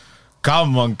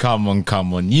Come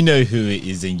on. You know who it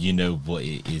is and you know what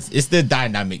it is. It's the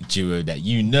dynamic duo that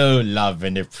you know, love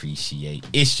and appreciate.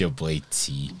 It's your boy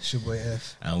T. It's your boy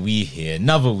F. And we here,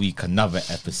 another week, another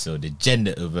episode,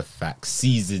 Agenda Over Facts,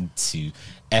 Season 2,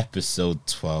 Episode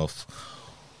 12.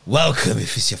 Welcome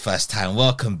if it's your first time.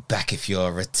 Welcome back if you're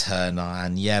a returner.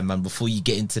 And yeah, man, before you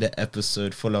get into the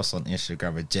episode, follow us on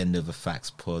Instagram, Agenda Over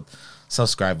Facts Pod.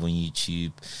 Subscribe on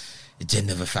YouTube.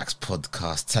 Agenda Over Facts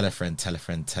Podcast. Tell a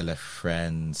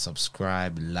friend.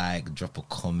 Subscribe, like, drop a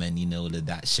comment. You know, all of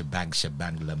that shebang,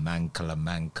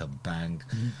 lamanka, bang,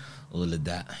 all of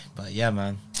that. But yeah,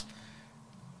 man.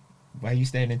 Why are you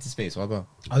staring into space? What about?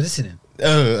 I was listening.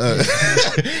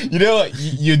 You know what?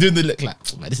 You're doing the look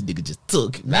like, man, this nigga just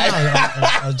took. No,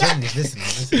 I was genuinely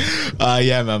listening.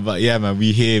 Yeah, man. But yeah, man,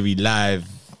 we here, we live,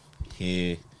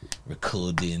 here,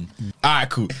 recording. All right,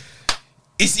 cool.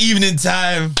 It's evening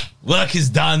time. Work is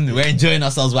done. We're enjoying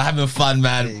ourselves. We're having fun,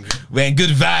 man. We're in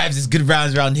good vibes. There's good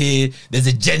rounds around here. There's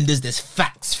agendas. There's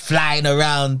facts flying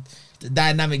around. The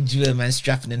dynamic duo, man,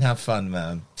 strapping and have fun,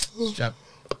 man.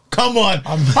 Come on.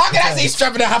 How can I say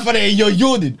strapping and have fun and you're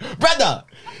yawning? Brother,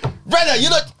 you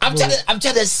know, I'm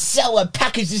trying to sell and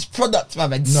package this product,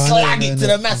 man, and slang it to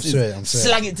the masses. I'm sorry.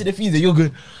 Slang it to the feeder. You're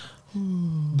good.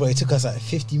 But it took us like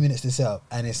 50 minutes to set up,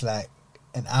 and it's like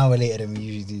an hour later than we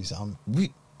usually do. So I'm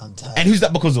tired. And who's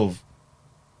that because of?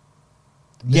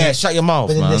 Yeah, shut your mouth,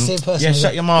 but then man. the same person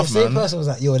Shut your mouth, man. The same person was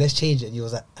like, yo, let's change it. And you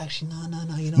was like, actually,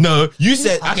 no, you know. No, you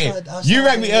said, I okay, tried you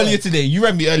rang me earlier today. You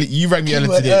rang me earlier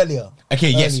today. Earlier.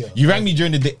 Okay, yes. Earlier. You rang me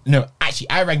during the day. No,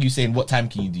 actually, I rang you saying, what time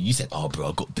can you do? You said, oh, bro,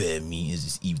 I got bare meetings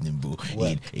this evening, bro.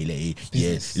 Hey,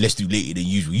 yeah, let's do later than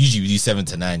usual. Usually we do 7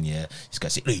 to 9, yeah. This guy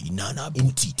said, hey, nah, bro,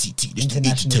 T. Let's do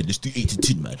 8 to 10. Let's do 8 to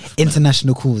 10, man.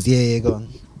 International calls. Yeah, go on.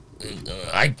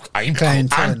 I'm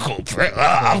cool, bro.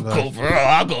 I'm cool, bro.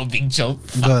 I got a big job.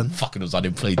 Fucking was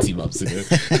unemployed 2 months ago.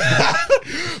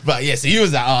 But yeah, so he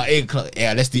was like, oh, 8 o'clock.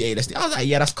 Yeah, let's do 8. I was like,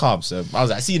 yeah, that's calm. So I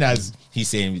was like, seeing as he's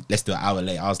saying, let's do an hour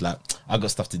late, I was like, I got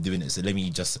stuff to do in it. So let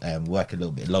me just work a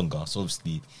little bit longer. So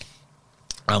obviously,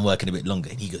 I'm working a bit longer.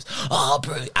 And he goes, oh,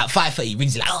 bro, at 5:30, he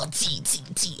rings like, oh, T.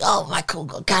 Oh, my call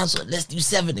got cancelled. Let's do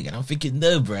 7 again. I'm thinking,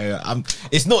 no, bro.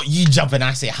 It's not you jumping.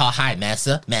 I say, hi,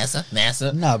 massa.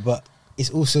 No, but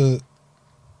it's also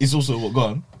what, go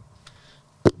on.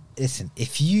 Listen,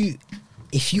 if you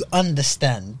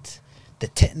understand the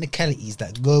technicalities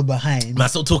that go behind. Man,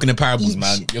 stop talking in parables,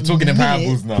 man. You're talking in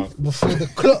parables now. Before the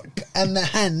clock and the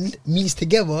hand meets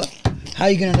together, how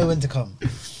are you going to know when to come?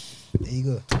 There you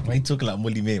go. Why are you talking like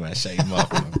Molly May, man? Shut your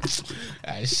mouth,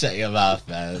 man. Shut your mouth,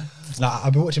 man. Like,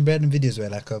 I've been watching random videos where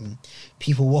like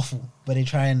people waffle, but they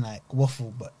try and like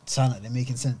waffle but sound like they're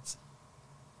making sense.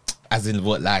 As in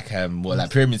what like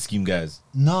pyramid scheme guys?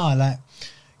 No, like,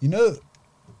 you know,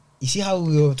 you see how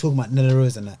we were talking about Nella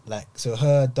Rose and that, like, so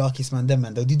her Darkest Man, them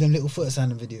man, they'll do them little foot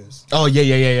sounding videos. Oh yeah.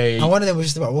 And one of them was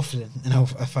just about waffling, and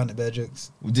I found it better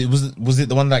jokes. Was it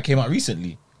the one that came out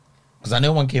recently? Because I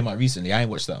know one came out recently. I ain't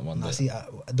watched that one. No, see,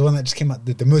 the one that just came out,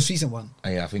 the most recent one. Oh,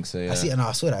 yeah, I think so. Yeah. I see, and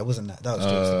I saw that it wasn't that. That was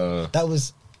jokes. That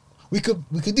was. We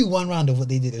could do one round of what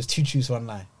they did. It was 2 truths, 1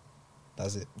 lie. That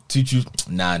was it. 2 truths.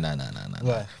 Nah.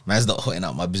 Why? Man's not hotting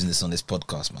up my business on this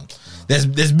podcast, man. There's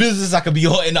business I could be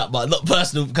hotting up, but not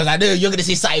personal, because I know you're gonna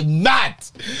say something mad.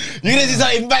 You're gonna say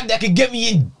something mad that can get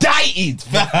me indicted,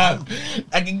 fam.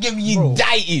 That can get me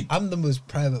indicted. I'm the most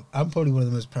private. I'm probably one of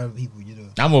the most private people, you know.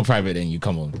 I'm more private than you.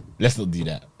 Come on, let's not do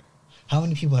that. How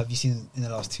many people have you seen in the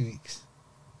last 2 weeks?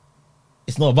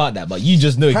 It's not about that, but you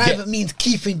just know. Private means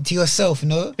keeping to yourself,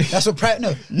 no? That's what private.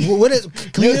 No, what is?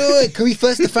 Can we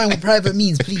first define what private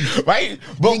means, please? Right,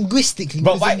 but, linguistically.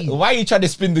 But why are you trying to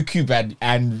spin the cube and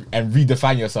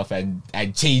redefine yourself and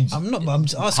change? I'm not. But I'm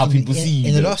just asking. How people see you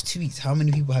in the last 2 weeks, how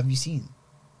many people have you seen?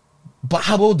 But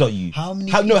how old are you? How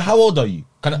many? How old are you?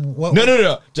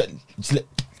 No. Just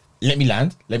let me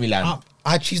land.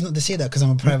 I choose not to say that because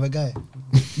I'm a private guy.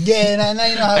 Yeah, now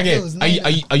you know how it feels.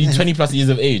 Are you 20 plus years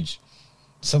of age?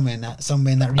 Somewhere in that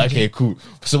region. Okay, cool.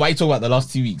 So why you talk about the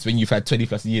last 2 weeks when you've had 20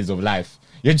 plus years of life?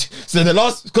 So the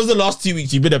last 2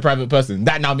 weeks you've been a private person.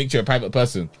 That now makes you a private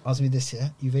person. Ask me this, yeah?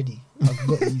 You ready? I've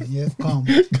got you, yeah? Calm.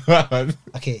 Go on.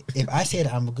 Okay, if I say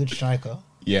that I'm a good striker,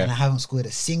 yeah, and I haven't scored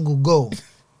a single goal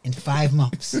in 5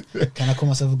 months, can I call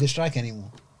myself a good striker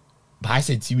anymore? But I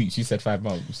said 2 weeks. You said 5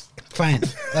 months. Fine.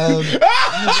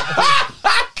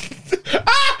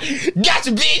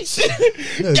 Gotcha, bitch.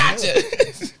 No, gotcha.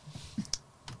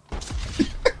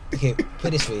 Okay,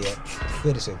 put this way.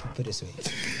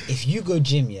 If you go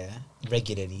gym,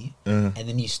 regularly, and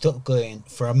then you stop going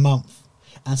for a month,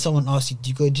 and someone asks you, do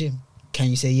you go gym?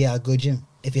 Can you say, yeah, I go gym,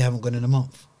 if you haven't gone in a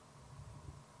month?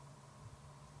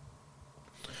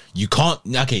 You can't.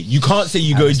 Okay, you can't say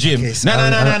you go rest my gym. case. No.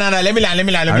 Let me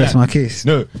lie. That's my case.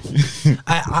 No,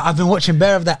 I've been watching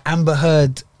bare of that Amber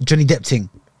Heard Johnny Depp thing.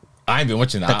 I ain't been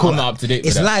watching that. I'm not up to date.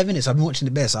 It's with that. live, innit? So I've been watching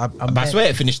the best. But I swear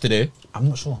it finished today. I'm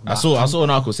not sure. I saw an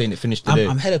article saying it finished today.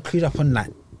 I'm hella clued up on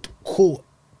like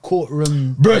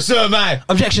courtroom. Bro, so am I.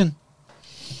 Objection.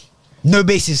 No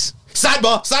basis.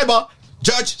 Sidebar.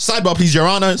 Judge, sidebar, please, Your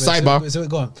Honor. Sidebar. So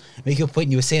go on. Make your point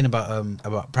you were saying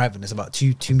about privateness, about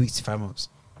 2 weeks to 5 months.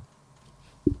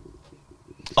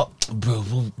 Oh, bro,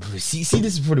 see,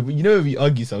 this is probably, you know, we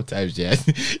argue sometimes, yeah.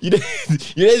 you know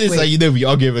this, Wait. like, you know, we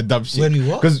argue over dumb shit. When we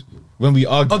what? Because when we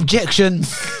argue, Objection.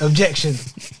 False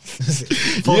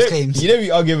claims. You know,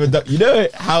 we argue over dumb. You know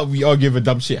how we argue over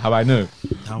dumb shit? How I know?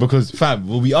 How? Because fam,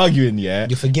 we'll be arguing, yeah.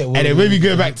 You forget what and then when we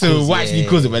go back to cause, what actually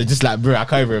caused it, we're just like, bro, I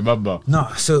can't even remember. No,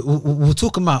 so we're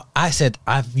talking about. I said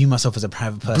I view myself as a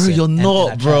private person. Bro, you're and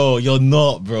not, I bro. You're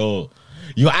not, bro.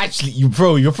 You're actually, you're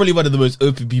probably one of the most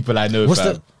open people I know,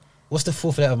 fam. What's the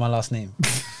 4th letter of my last name?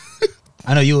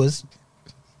 I know yours.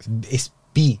 It's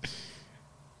B.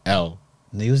 L.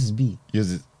 No, yours is B.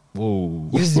 Yours is, whoa.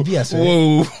 Yours is B, I swear.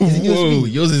 Whoa, Isn't yours whoa. B?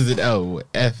 Yours is an L.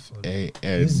 FAN.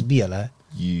 Yours is B, I lie.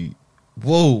 You.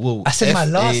 Whoa. I said my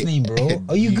last name, bro.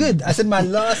 Are you good? I said my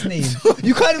last name.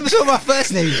 You can't even spell my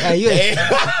first name. You're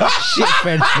shit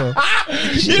French, bro.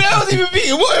 You know, I was even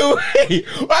beating. Wait.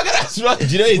 Why can I spell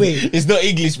it? You know, it's not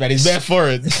English, man. It's bare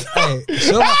foreign. Hey,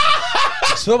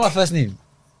 spell my first name.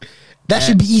 That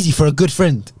should be easy for a good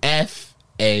friend.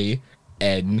 FANUEL.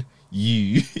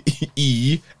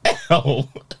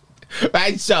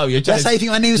 Right, so That's how you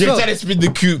think my name is You're spelled? trying to spin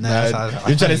the coop, Nah, man. that's how-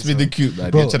 You're trying to spin the coop, man.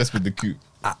 Bro. You're trying to spin the coop.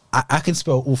 I can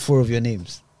spell all 4 of your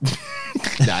names.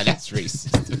 Nah, that's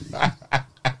racist.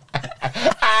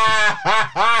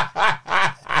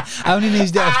 How many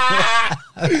names do you have?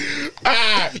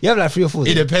 You have like 3 or 4.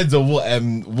 It depends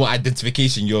on what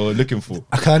identification you're looking for.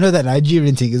 I know that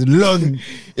Nigerian thing is long.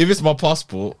 If it's my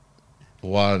passport,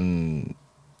 1,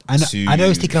 I know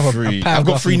it's taking up a 3. paragraph. I've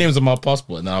got 3 names on my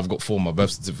passport, and now I've got 4 on my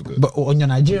birth certificate. But on your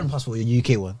Nigerian passport, your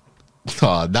UK one.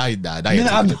 Oh, now you're No, taking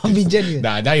I'm the not being piss. genuine.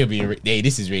 Now you're being. Hey,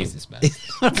 this is racist, man.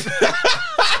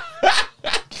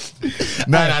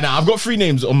 No. I've got 3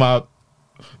 names on my,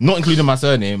 not including my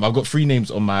surname. I've got 3 names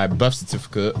on my birth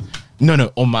certificate.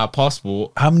 No, on my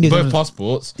passport. How many of both them-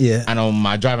 passports. Yeah. And on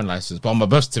my driving license, but on my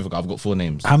birth certificate, I've got 4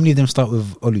 names. How many of them start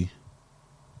with Olu?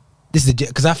 This is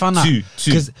because I found out 2.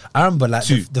 because I remember like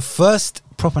 2. the first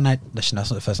proper that's not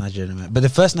the first Nigerian I met, but the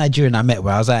first Nigerian I met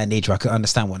where I was at an age where I could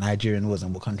understand what Nigerian was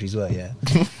and what countries were. Yeah,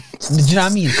 do you know what I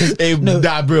mean? 'Cause, Hey, no,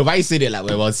 nah, bro, why you say that like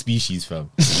we're one species,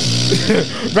 fam?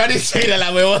 Bro, they say that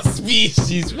like we're one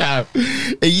species, fam.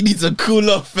 Hey, you need to cool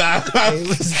off, fam. it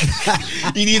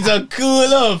was, You need to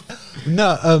cool off.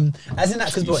 no, as in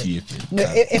that because You no,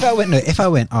 if I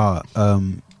went,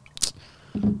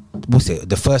 what's it?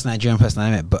 The first Nigerian person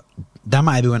I met, but that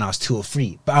might be when I was 2 or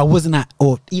 3, but I wasn't at,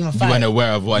 or even 5. You weren't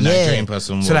aware of what a Nigerian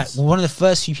person was. So like one of the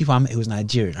first few people I met who was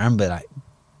Nigerian, I remember like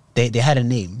they had a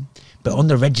name, but on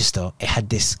the register it had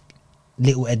this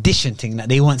little addition thing that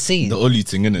they weren't saying. the Olu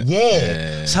thing, innit?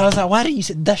 Yeah. So I was like, why didn't you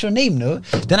say that's your name, no?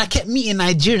 Then I kept meeting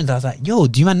Nigerians. I was like, yo,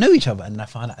 do you man know each other? And then I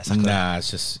found out it's like Nah,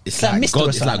 it's just it's like like Mr. or God.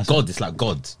 It's something, like God. It's like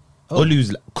God. Oh.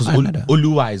 Olu's because I know that.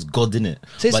 Oluwa is God, innit?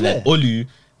 So it's but then where? Olu,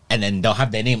 and then they'll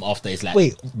have their name after. It's like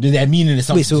Wait. their meaning is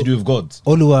something Wait, so- to do with God.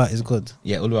 Oluwa is good.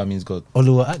 Yeah, Oluwa means God.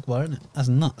 Oluwa Akbar, isn't it? That's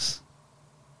nuts.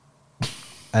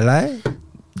 I lie.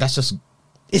 That's just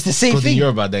It's the same God in thing.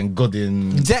 Yoruba, then God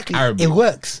in Exactly. Arabic. It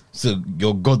works. So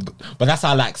your God, but that's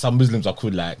how like some Muslims are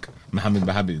called like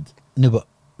Muhammad. No, but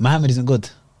Muhammad isn't good.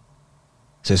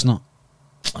 So it's not.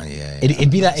 Oh, yeah, It'd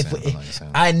be like I if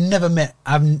understand. I never met.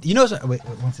 You know. Wait,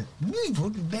 one second.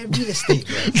 Real estate,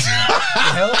 bro.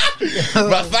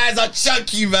 My thighs are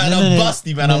chunky, man. No, I'm no,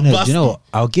 busty, man. no, I'm no. busty. Do you know what?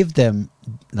 I'll give them.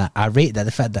 Like, I rate that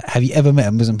the fact that have you ever met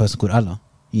a Muslim person called Allah?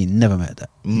 You never met that.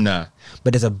 Nah,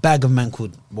 But there's a bag of man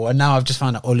called. Well, now I've just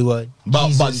found out Oluwa.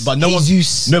 but no one.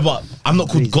 Jesus. No, but I'm not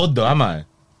called Jesus. God though, am I?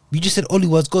 You just said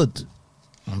Oluwa's God.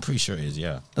 I'm pretty sure it is.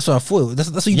 Yeah. That's what I thought. That's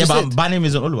what you Yeah, just but said. my name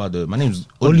isn't Oluwa though. My name's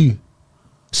Olu.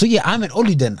 So yeah, I'm an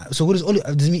Olu then. So what does Olu?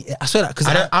 Does it mean? I swear that because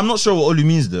I'm not sure what Olu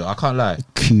means though. I can't lie.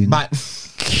 Coon. But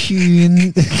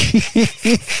Coon.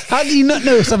 How do you not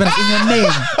know something that's in your name?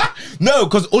 no,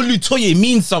 because Olutoye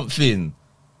means something.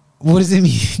 What does it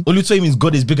mean? Olutoye means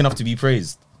God is big enough to be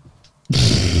praised.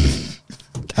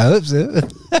 I hope so.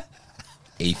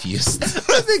 Atheist.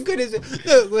 What's it good? Is it?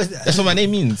 No, what's that? That's what my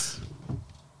name means.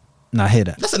 Nah, I hear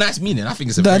that. That's a nice meaning. I think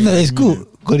it's a No, very no, nice it's cool. meaning.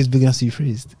 God is big enough to be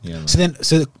praised. Yeah, man.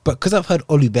 But because I've heard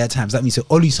Olu bare times, that means so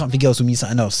Olu something else will mean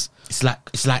something else.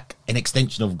 It's like an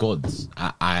extension of God.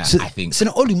 I So, think. So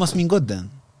then Olu must mean God then.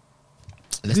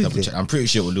 Let's double check. I'm pretty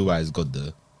sure Oluwa is God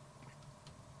though.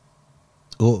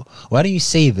 Or why don't you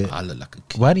save it? I look like a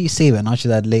kid. Why don't you save it and ask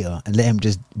your dad later and let him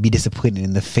just be disappointed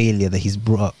in the failure that he's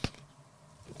brought up?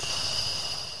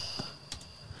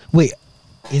 Wait,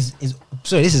 is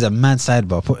sorry, this is a mad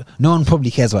sidebar. No one probably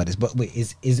cares about this, but wait,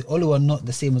 is Oluwa not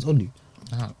the same as Olu?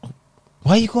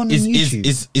 Why are you going on YouTube?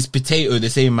 Is potato the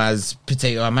same as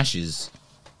potato and mashes?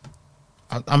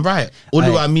 I'm right.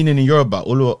 Oluwa meaning in Yoruba,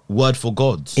 Oluwa word for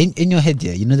gods. In your head,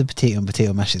 yeah, you know the potato and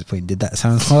potato mashes point. Did that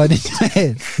sound hard in your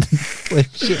head? Wait,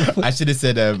 shit. I should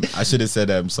have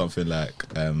said something like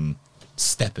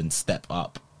step and step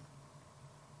up.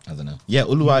 I don't know. Yeah,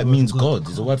 Oluwa means God.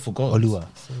 It's a word for God. Oluwa.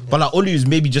 But like Olu is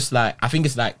maybe just like, I think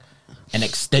it's like an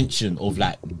extension of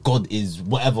like God is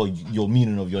whatever your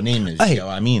meaning of your name is. Hey, you know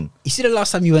what I mean? You see the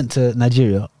last time you went to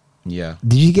Nigeria? Yeah.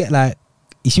 Did you get like?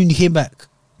 You see when you came back?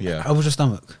 Yeah. How was your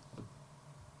stomach?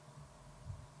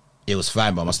 It was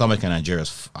fine, but my stomach in Nigeria,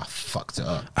 I fucked it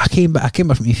up. I came back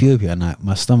from Ethiopia and like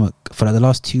my stomach for like the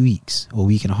last 2 weeks or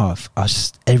week and a half, I was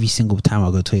just every single time I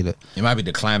go to the toilet. It might be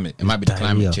the climate. It might be the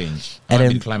climate change. It might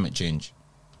be the climate change.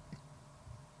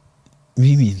 What do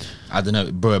you mean? I don't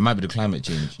know, bro. It might be the climate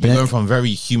change. You're going from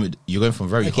very humid. You're going from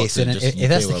very hot. Okay, so to then just if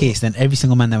that's the case, then every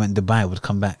single man that went to Dubai would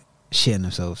come back shitting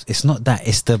themselves. It's not that.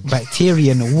 It's the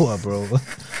bacteria in the water, bro.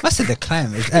 I said the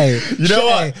climate. Hey, you know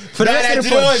what? For the rest of the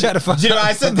pod, shut the fuck up. Do you know why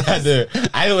I said that though?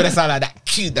 I don't want to sound like that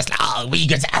cute. That's like, oh, when you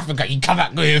go to Africa, you come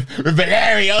back with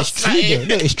malaria. It's true, though.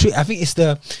 No, it's true. I think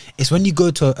it's when you go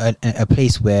to a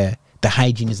place where the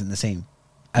hygiene isn't the same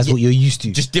as what you're used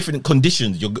to. Just different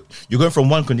conditions. You're going from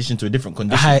one condition to a different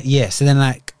condition. Yeah. So then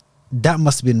like that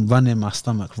must have been running my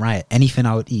stomach right. Anything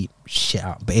I would eat, shit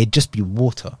out. But it'd just be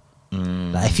water.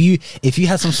 Like if you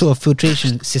had some sort of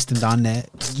filtration system down there,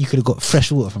 you could have got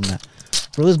fresh water from that.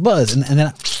 Bro, it was buzz, and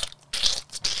then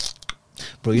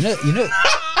bro, you know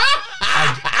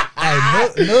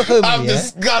I no homo. I'm yeah?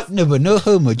 disgusted. No, but no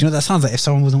homo. Do you know what that sounds like if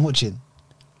someone wasn't watching?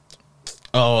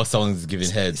 Oh, someone's giving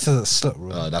head. It sounds like slut,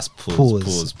 bro. Oh, that's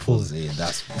pause. Yeah,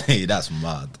 that's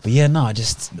mad. But yeah, no, I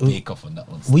just Make off on that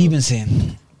one. What you been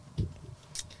saying?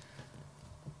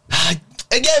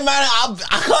 Again, man, I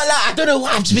can't lie. I don't know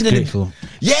why. I've just been grateful.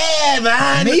 Yeah,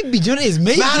 man. Maybe, do you know what it is?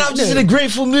 Maybe, man, I'm just in a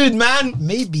grateful mood, man.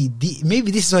 Maybe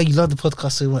this is why you love the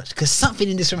podcast so much, because something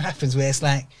in this room happens where it's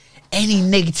like any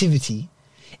negativity,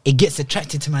 it gets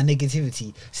attracted to my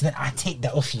negativity, so then I take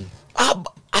that off you. I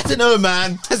don't know,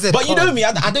 man. But you know me,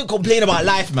 I don't complain about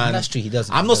life, man. That's true, he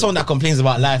doesn't. I'm not someone that complains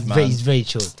about life, man. He's very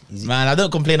chill. Man, I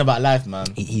don't complain about life, man.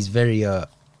 He's very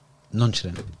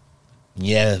nonchalant.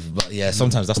 Yeah, but yeah,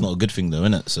 sometimes that's not a good thing though,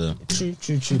 innit? So True.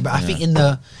 But I think in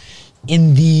the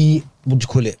what do you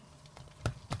call it?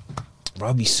 Bro,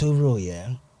 I'll be so real,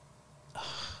 yeah.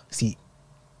 See,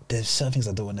 there's certain things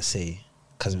I don't want to say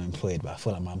because I'm employed, but I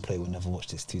feel like my employer will never watch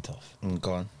this. Too tough.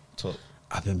 Go on, talk.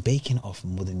 I've been baking off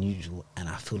more than usual, and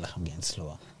I feel like I'm getting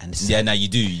slower. And this now you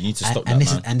do. You need to stop that,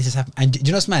 this man. And this is happening. And do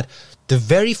you know what's mad? The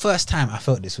very first time I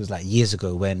felt this was like years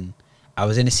ago when I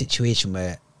was in a situation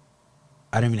where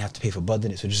I don't really have to pay for bud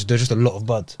in it, so there's just a lot of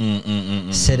bud.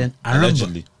 So then I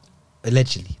remember,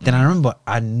 allegedly. Then I remember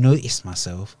I noticed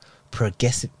myself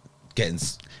progressively. Can't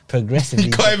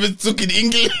even talk in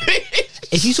English.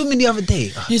 If you saw me the other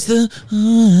day, It's the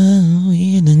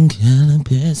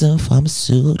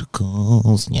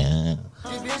pharmaceuticals, yeah.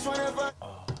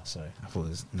 Oh, sorry. I thought it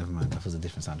was never mind. I thought it was a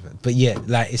different sound effect. But yeah,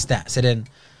 like it's that. So then,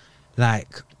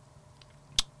 like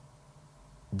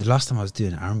the last time I was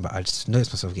doing it, I remember I just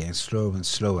noticed myself getting slower and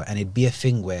slower, and it'd be a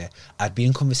thing where I'd be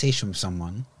in conversation with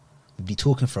someone, we'd be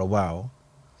talking for a while,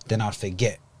 then I'd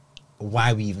forget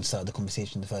why we even started the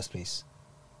conversation in the first place.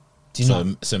 Do you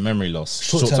know? So memory loss,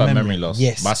 Short-term memory loss.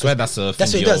 Yes, but I swear that's a.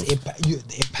 That's what it does.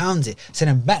 It pounds it. So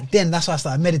then back then, that's why I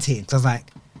started meditating. Because I was like,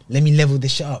 let me level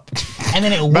this shit up, and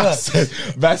then it'll work.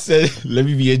 Bass said, let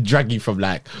me be a draggy from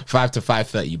like 5 to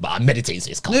 5:30, but I'm meditating,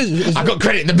 so it's cool. I got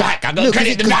credit in the back.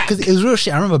 Because it was real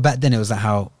shit. I remember back then it was like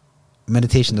how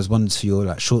meditation does wonders for your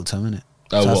like short term, innit?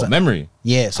 Oh, so what, like, memory?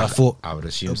 Yeah. So I thought I would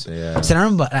assume so. Yeah. So I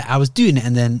remember like, I was doing it,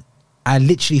 and then I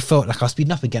literally felt like I was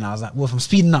speeding up again. I was like, well, if I'm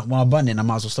speeding up while I'm bunning, I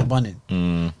might as well stop bunning.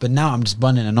 But now I'm just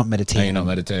bunning and not meditating. No, you're not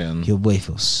meditating. Your boy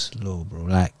feels slow, bro.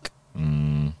 Like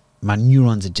my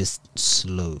neurons are just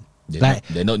slow. They're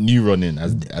not neuroning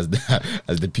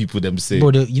as the people them say.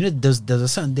 Bro, you know, there's a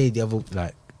certain day the other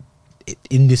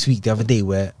in this week the other day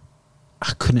where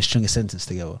I couldn't string a sentence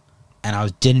together, and I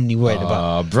was genuinely worried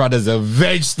about. Brother's a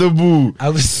vegetable.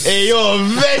 Hey, you're a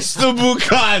vegetable,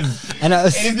 cuz. And I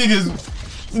was. Hey, this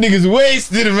nigga's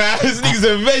wasted, man. This nigga's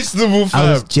a vegetable, fam.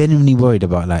 I was genuinely worried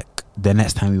about like the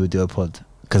next time we would do a pod,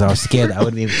 because I was scared that I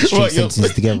wouldn't be able to string What, yo,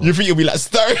 sentences together. You think you'll be like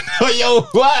stuttering? Yo,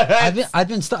 what? I've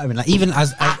been stuttering, like even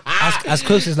as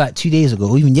close as like 2 days ago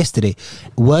or even yesterday,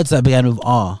 words that began with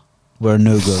R were a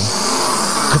no go.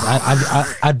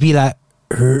 Because I'd be like,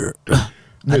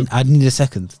 I'd need a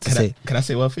second to say. Can I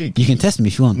say one thing? You can test me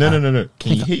if you want. No.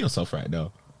 Can you hear yourself right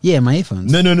now? Yeah, my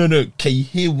earphones. No. Can you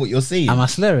hear what you're saying? Am I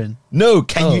slurring? No.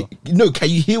 Can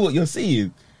you hear what you're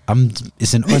saying?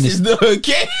 It's an This honest. is not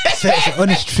okay. It's an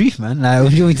honest truth, man. Like, what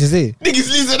do you want me to say? Niggas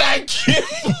losing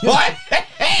IQ. What?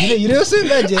 You know what's so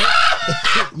bad, yeah?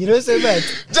 You know what's so bad?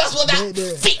 Just for that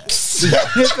Yeah. fix.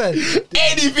 Man,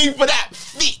 Anything for that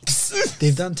fix.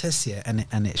 they've done tests here, and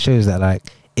it shows that like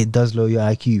it does lower your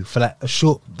IQ for like a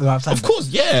short amount of time. Of course,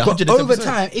 yeah. But 110%. over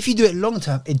time, if you do it long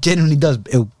term, it generally does.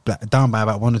 It'll like, down by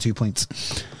about 1 or 2 points.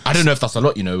 I don't know if that's a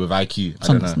lot, you know, with IQ. I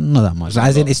don't know. Not that much. Like,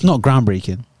 as in, it's not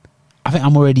groundbreaking. I think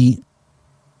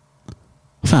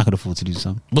I could afford to do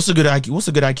some. What's a good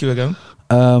IQ again?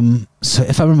 So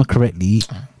if I remember correctly,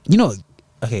 you know,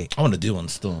 okay, I want to do one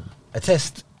still. a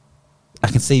test. I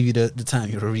can save you the time.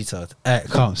 You're a retard. Alright,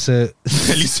 calm. So at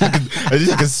least I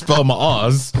can spell my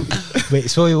R's. wait,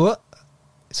 spell your what?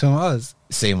 Spell my R's.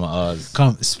 Say my R's.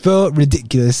 Calm. Spell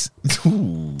ridiculous.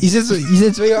 Ooh. You said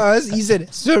spell your R's. You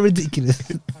said spell ridiculous.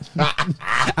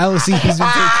 I will see who's been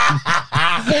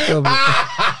taking. Go, bro.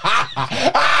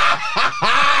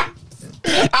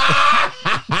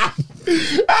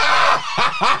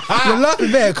 You're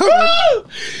laughing there. Come on.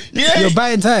 Yeah. You're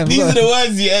buying time. These Go are on. the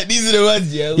ones, yeah. These are the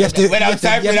ones, yeah. You have to- when you I'm have to-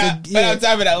 typing you have that, to- when yeah. I'm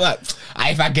typing that word,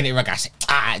 if I get it wrong, I say,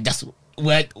 just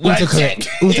word Autocorrect.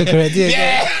 check. Autocorrect, yeah.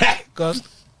 Yeah. Go on.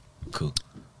 Cool.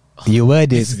 Your word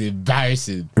This is is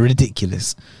embarrassing.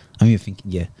 ridiculous. I'm even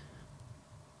thinking, yeah.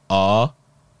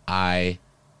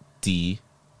 RID.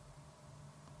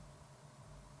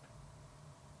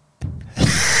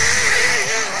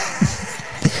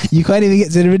 You can't even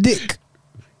get to the ridic.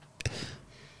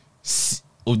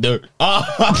 Oh no.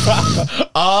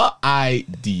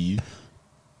 RID.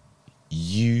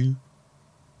 U.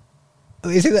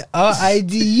 Is it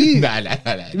RIDU? Nah.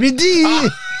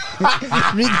 Ridic.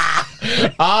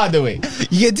 The way.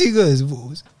 You get 2 goes.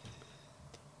 Balls.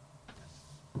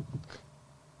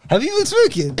 Have you been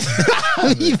smoking?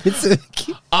 Have you been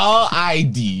smoking?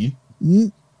 RID.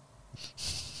 Mm.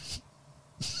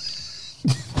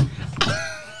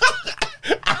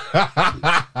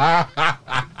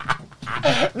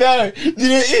 No, you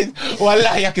know it is.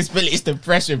 Wallahi, I can spell it. It's the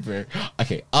pressure, bro.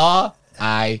 Okay,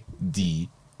 RIDIC.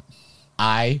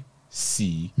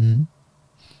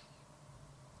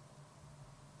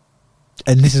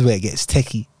 And this is where it gets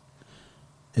techie.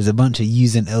 There's a bunch of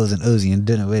U's and L's and O's and you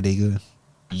don't know where they go.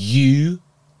 ULOUS.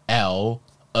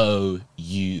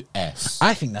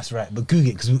 I think that's right, but Google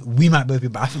it because we might both be,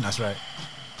 but I think that's right.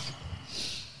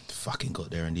 Fucking got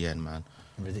there in the end, man.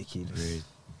 Ridiculous.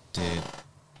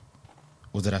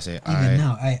 What did I say? Even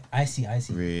now, I see. I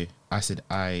said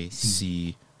I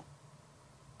see.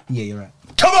 Yeah, you're right.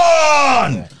 Come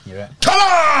on! You're right. Come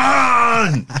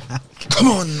on! Come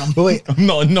on! But wait, I'm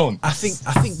not unknown. I think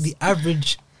the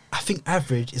average. I think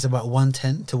average is about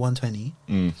 110 to 120.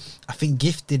 I think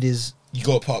gifted is You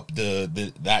got to put up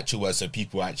the actual word so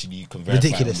people actually can verify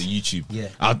Ridiculous. on the YouTube. Yeah.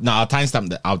 I'll timestamp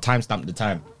the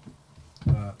time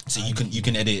so you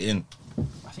can edit it in.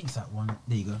 I think it's that one.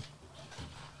 There you go.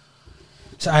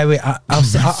 So I'll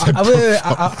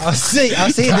say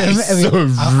them. That is so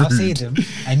I'll say rude. them,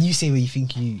 and you say where you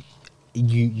think you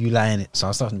lie in it. So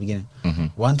I'll start from the beginning. Mm-hmm.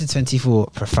 1 to 24,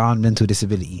 profound mental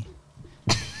disability.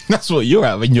 That's what you're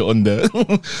at when you're on the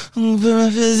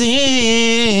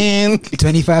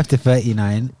 25 to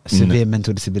 39, severe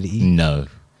mental disability. No.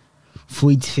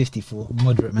 40 to 54,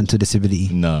 moderate mental disability.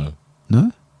 No.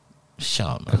 No? Shut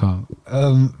up, I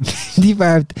man.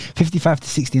 can't. 55 to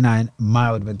 69,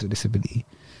 mild mental disability.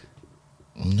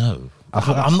 No.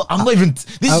 I'm I'm not even.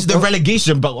 This is the I'm-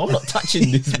 relegation, but I'm not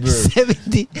touching this, bro.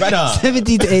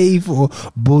 70 to 84,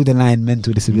 borderline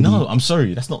mental disability. No, I'm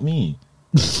sorry. That's not me.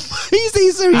 Who you say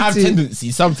sorry I have to?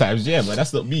 tendencies sometimes, yeah, but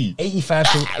that's not me.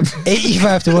 85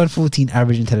 to 114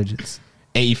 average intelligence.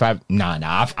 85.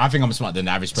 Nah. I think I'm smarter than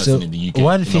the average So person in the UK. in the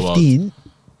world. 115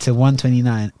 to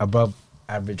 129 above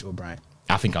average or bright.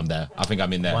 I think I'm there. I think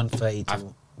I'm in there. 130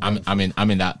 to I'm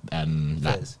in that that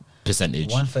Yes.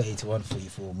 percentage. 130 to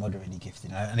 144 moderately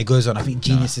gifted, and it goes on. I think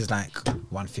genius is like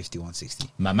 150, 160.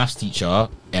 My maths teacher,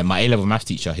 my A-level maths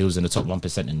teacher, he was in the top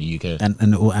 1% in the UK.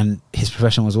 And his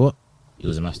profession was what? He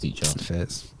was a maths teacher,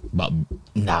 Fairs. but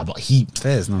he.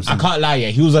 Fairs. No, I'm I saying. can't lie, yeah.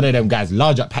 He was one of them guys,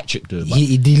 large at Patrick, though. But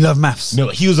He love maths. no,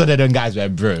 he was one of them guys where,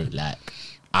 bro, like,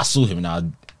 I saw him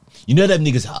and you know them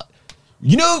niggas,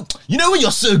 You know when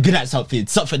you're so good at something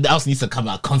else needs to come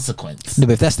out of consequence. No,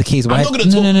 but if that's the case, why? I'm not gonna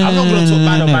talk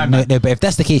bad on my man. No, but if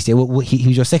that's the case, yeah, he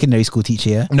was your secondary school teacher,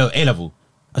 yeah? No, A level.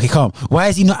 Okay, calm. Why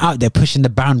is he not out there pushing the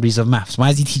boundaries of maths? Why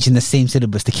is he teaching the same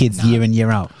syllabus to kids year in,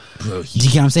 year out? Bro, do you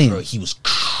get what I'm saying? Bro, he was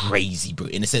crazy, bro,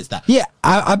 in the sense that... Yeah,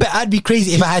 I bet I'd be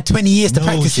crazy if I had 20 years to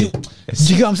practice it. Do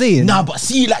you get what I'm saying? Nah, but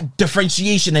see, like,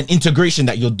 differentiation and integration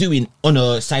that you're doing on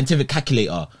a scientific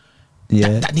calculator...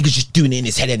 Yeah, that nigga's just doing it in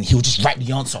his head and he'll just write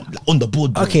the answer like, on the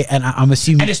board, bro. Okay, and I'm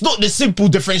assuming... And it's not the simple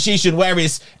differentiation where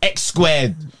it's x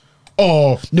squared.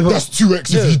 Oh, no, that's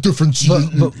 2x if you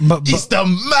differentiate. But it's the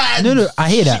man. No, I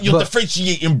hear that. You're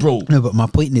differentiating, bro. No, but my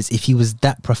point is, if he was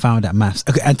that profound at maths...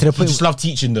 Okay, and to the point... He just loved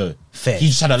teaching, though. Fair. He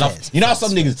just had a love. You know how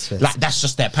some niggas, like, that's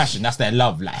just their passion. That's their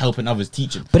love, like, helping others,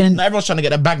 teaching. But then... Not everyone's trying to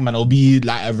get a bag, man, or be,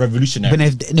 like, a revolutionary.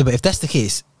 But if that's the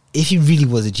case, if he really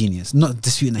was a genius, not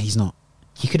disputing that he's not,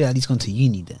 he could have at least gone to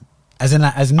uni then.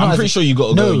 I'm pretty sure you got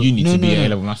to go to uni to be an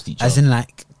A-level maths teacher. As in,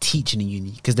 like, teaching in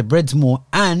uni, because the bread's more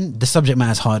and the subject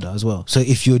matter is harder as well. So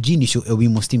if you're a genius, it'll be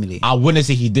more stimulating. I wouldn't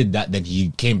say he did that. Then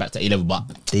he came back to A-level,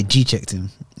 but they G-checked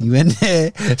him. He went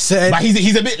there. So, but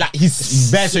he's a bit like he's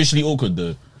very socially awkward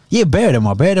though. Yeah, bear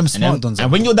them smart ones.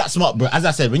 And when you're that smart, bro, as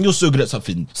I said, when you're so good at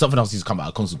something else needs to come out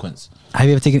of consequence. Have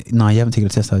you ever taken? No, you haven't taken a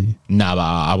test, have you? Nah, but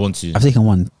I want to. I've taken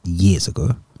one years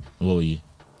ago. What were you?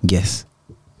 Guess.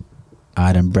 I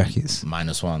had them brackets.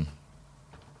 -1.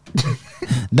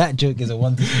 That joke is a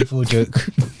 1 to 4 joke.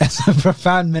 That's a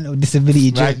profound mental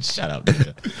disability joke. Right, shut up.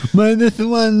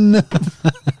 -1.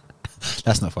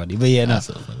 That's not funny, but yeah, no. That's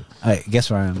not funny. Alright, guess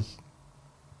where I am.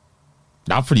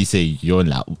 I'll probably say you're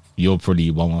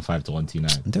probably 115 to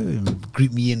 129. Don't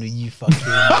group me in with you fucking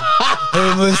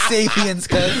Homo sapiens,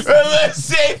 cuz. Homo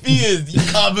sapiens, you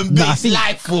carbon-based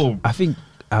life form. I think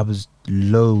I was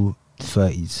low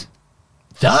 30s.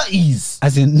 30s?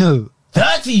 As in, no.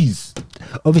 30s?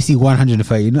 Obviously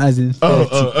 130, not as in 30.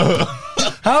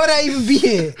 How would I even be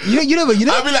here? You know, I'd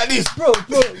be like this. Bro,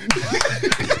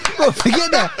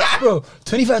 forget that. Bro,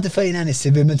 25 to 39 is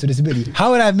severe mental disability.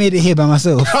 How would I have made it here by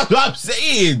myself? That's what I'm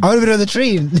saying. I would have been on the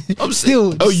train. I'm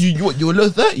still. Oh, you were low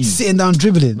 30s? Sitting down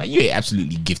dribbling. Man, you ain't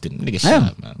absolutely gifted. Nigga, shut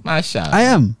up, man. Man, shut up. I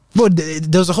am. Bro,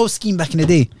 there was a whole scheme back in the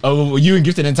day. Oh, you and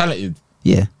gifted and talented?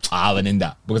 Yeah. I went in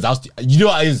that because I was. You know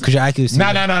what it is? Because your IQ is. No.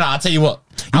 I'll tell you what.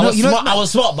 I was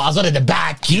smart, but I was one of the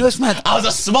bad kids. You know what's mad? I was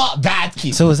a smart bad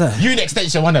kid. So was that? You in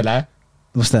extension one, like.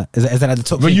 What's that? Is that at the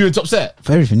top? Were you in top set?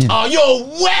 For everything, yeah. Oh, you're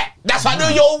wet. That's why I know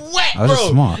you're wet, bro. I was just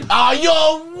smart. Oh,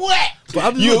 you're wet.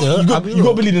 But you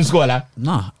got bullied in school, like?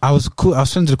 Nah, I was cool. I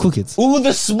was friends with the cool kids. All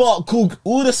the smart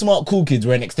cool kids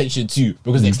were in extension 2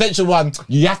 because extension 1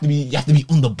 you have to be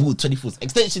on the board 24.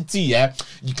 Extension 2, yeah,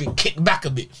 you can kick back a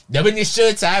bit. Then when it's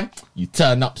showtime, you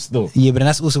turn up still. Yeah, but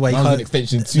that's also why you can't.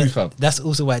 Extension 2, fam. That's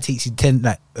also why it takes you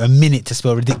a minute to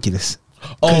spell ridiculous.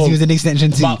 Because he was in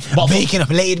extension 2, but making up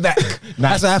laid back.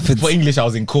 That's what happens. For English, I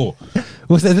was in core.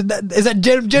 What's that? Is that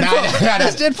Gen 4?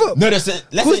 That's Gen 4. No, that's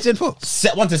Who's Gen 4?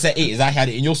 Set 1 to set 8 is I had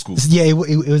it in your school. Yeah, it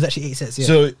was actually 8 sets. Yeah.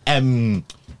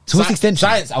 So what's extension?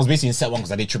 Science, I was basically in set 1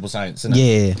 because I did triple science.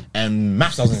 Yeah.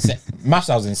 Maths, I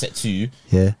was in set 2.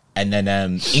 Yeah. And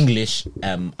then English,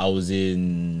 I was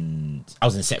in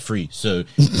set 3. So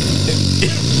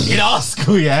in our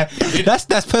school, yeah, that's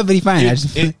perfectly fine.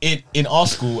 In our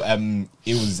school,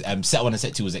 it was set 1 and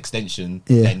set 2 was extension.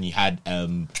 Yeah. Then you had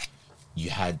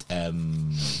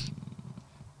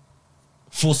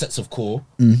 4 sets of core,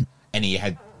 and then you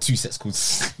had 2 sets called.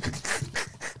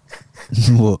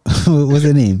 What's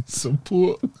the name?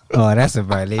 Support. Oh, that's a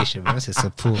violation. That's a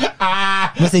support.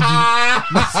 Must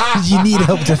you need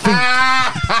help to think.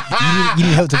 You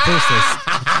need help to process.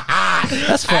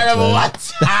 That's fucked, I remember one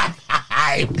time.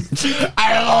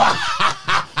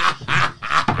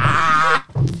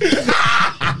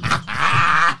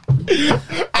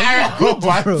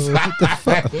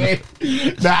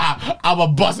 Nah, I'm a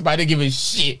boss, but I didn't give a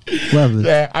shit.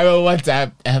 Yeah, I remember one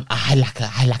time I had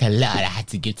like a letter I had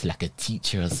to give to like a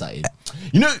teacher or something.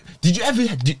 You know, did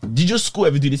your school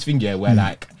ever do this thing, yeah, where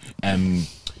like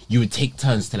you would take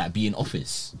turns to like be in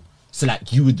office? So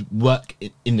like you would work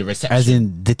in the reception. As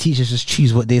in the teachers just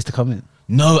choose what days to come in.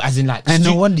 No, as in like and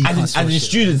no wonder as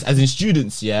in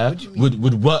students, yeah,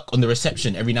 would work on the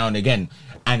reception every now and again,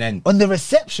 and then on the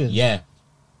reception, yeah.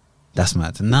 That's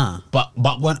mad. Nah. But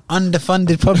One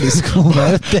underfunded public school,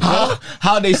 man. What the hell?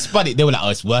 how they spun it, they were like, oh,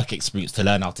 it's work experience to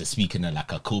learn how to speak in a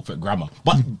corporate grammar.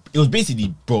 But it was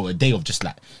basically, bro, a day of just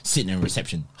like sitting in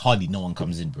reception. Hardly no one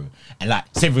comes in, bro. And like,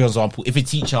 say for example, if a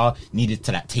teacher needed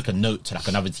to like take a note to like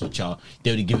another teacher,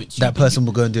 they would give it to That person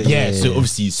will go and do it. Yeah, so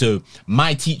obviously, so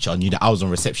my teacher knew that I was on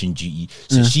reception duty,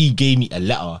 so she gave me a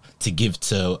letter to give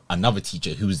to another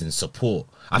teacher who was in support.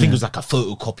 I think it was like a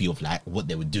photocopy of like what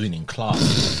they were doing in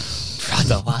class.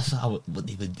 Brother, what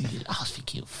they were doing, I was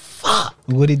thinking, fuck.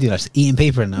 What do you do? Like, just eating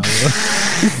paper now.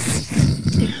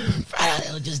 Brother,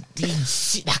 they were just doing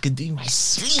shit that I could do in my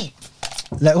sleep.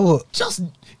 Like what? Just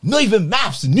not even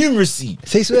maths, numeracy.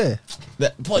 Say swear.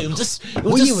 Like, boy, it was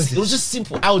What year was it was just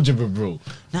simple algebra, bro.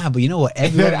 Nah, but you know what?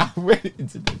 And then Everyone. I went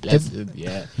into the lesson,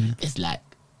 yeah. It's like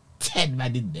 10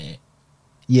 man in there.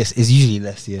 Yes, it's usually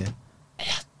less. Yeah,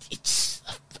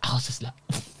 I was just like,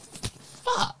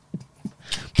 fuck.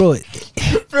 bro.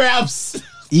 Perhaps.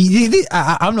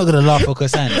 I'm not gonna laugh for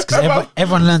Cosinus because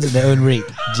everyone learns at their own rate.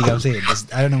 Do you get what I'm saying?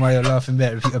 I don't know why you're laughing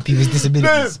at people's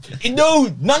disabilities. No,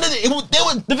 none of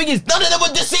them. The thing is, none of them were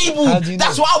How disabled. do you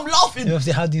That's know? why I'm laughing.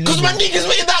 How do you know? Because my niggas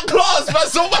were in that class, man.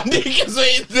 So my niggas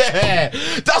were in there.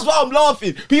 That's why I'm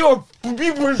laughing. People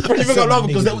probably think So I'm laughing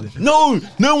many because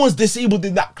niggas no one's disabled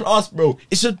in that class, bro.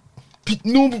 It's just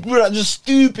normal people that are just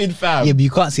stupid, fam. Yeah, but you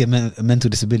can't see a mental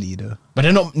disability though. But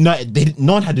they're not.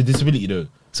 No one had a disability though.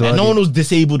 So Like, are no they- one was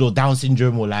disabled or Down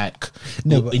syndrome or like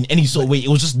No, but- in any sort of way. It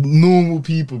was just normal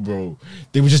people, bro.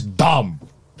 They were just dumb.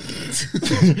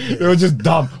 They were just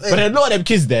dumb. But a lot of them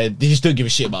kids there, they just don't give a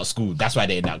shit about school. That's why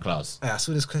they're in that class. I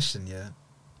saw this question. Yeah,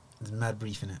 it's mad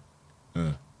brief in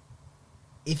it.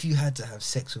 If you had to have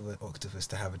sex with an octopus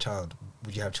to have a child,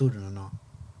 would you have children or not?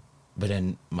 But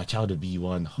then my child would be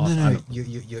one half. No,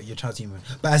 your child's human.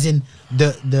 But as in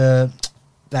the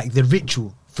like the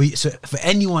ritual for you, so for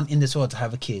anyone in this world to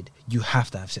have a kid, you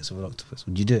have to have sex with an octopus.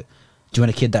 Would you do it? Do you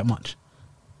want a kid that much?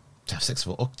 To have sex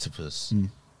with an octopus?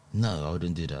 No, I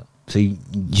wouldn't do that. So you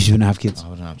shouldn't have kids. I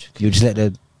wouldn't have children. You just let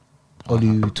the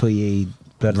Olu Toye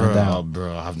bloodline down.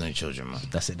 Bro, I have no children, man.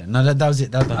 That's it. Then. No, that was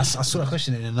it. I saw that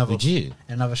question in another. Would you?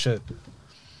 In another show.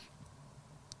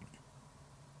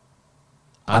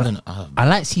 I don't know. I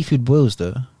like seafood boils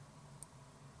though.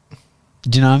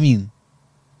 Do you know what I mean?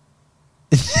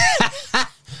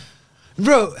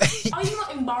 Bro, Are you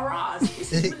not embarrassed?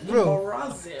 This is Bro.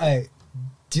 embarrassing. hey,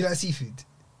 do you like seafood?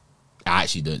 I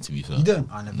actually don't, to be fair. You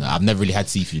don't? I never. No, I've never really had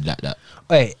seafood like that.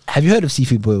 Wait, have you heard of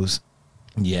seafood boils?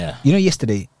 Yeah. You know,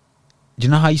 yesterday, do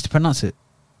you know how I used to pronounce it?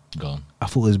 Go on. I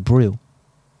thought it was broil,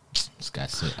 This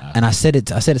guy's so and I said it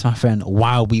to my friend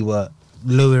while we were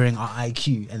lowering our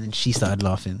IQ, and then she started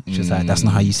laughing. She was like, "That's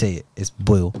not how you say it. It's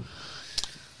boil."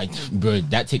 Bro,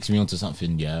 that takes me on to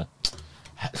something, yeah.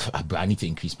 Bro, I need to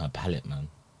increase my palate, man.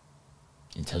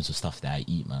 In terms of stuff that I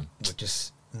eat, man. But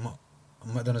just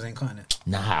McDonald's ain't cutting it.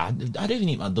 Nah, I don't even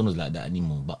eat McDonald's like that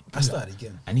anymore. But I started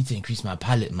again. I need to increase my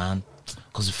palate, man.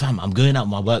 Because, fam, I'm going out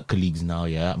with my work colleagues now,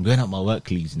 yeah?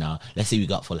 Let's say we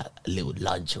got for like a little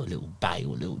lunch or a little bite or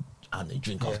a little, I don't know,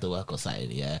 drink after work or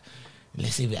something, yeah?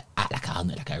 Let's say we're at like, I don't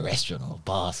know, like a restaurant or a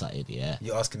bar or something, yeah?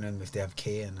 You're asking them if they have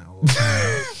K in it or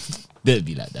Don't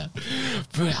be like that.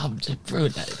 Bro,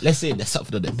 like, let's say there's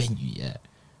something on the menu, yeah?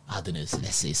 I don't know, so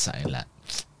let's say something like,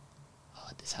 oh,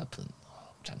 this happened. Oh,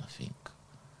 I'm trying to think.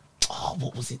 Oh,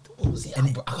 what was it?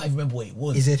 And I can't remember what it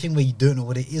was. Is there a thing where you don't know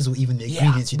what it is or even the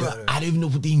ingredients you bro, don't know? I don't even know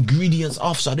what the ingredients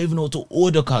are, so I don't even know what to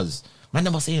order, cuz. Man,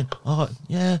 I'm saying, oh,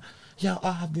 yeah,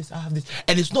 I have this.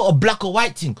 And it's not a black or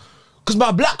white thing. Because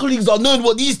my black colleagues are knowing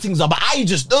what these things are, but I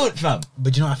just don't, fam.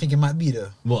 But you know what I think it might be though?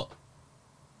 What?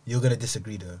 You're going to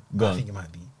disagree though. Go I on. think it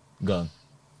might be. Go on.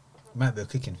 It might be a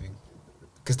cooking thing.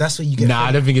 Because that's where you get Nah, I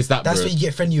friendly. don't think it's that, That's bro. where you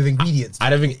get friendly with ingredients. I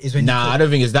don't think. Is when you cook. I don't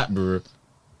think it's that, bro.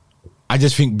 I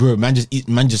just think, bro, man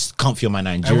just can't feel my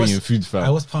Nigerian food, fam. I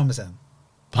was Parmesan.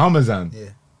 Parmesan. Yeah.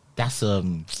 That's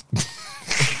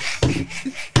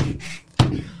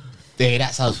Hey,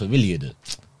 that sounds familiar though.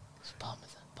 It's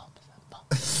Parmesan.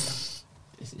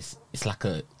 It's like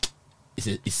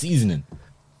it's seasoning.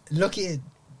 Look at it.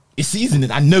 It's seasoning.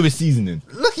 I know it's seasoning.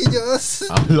 Look at yours.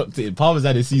 I looked at it.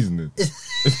 Parmesan is seasoning.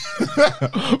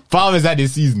 Parmesan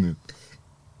is seasoning.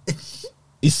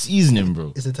 It's seasoning,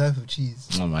 bro. It's a type of cheese.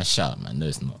 Oh my shot, man. No,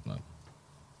 it's not, man.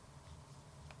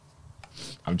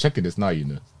 I'm checking this now, you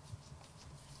know.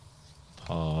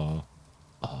 Oh,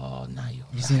 now you're You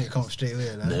right. seen it come up straight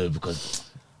away? Like, No, because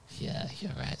yeah,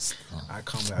 you're right. still. I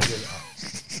can't wait.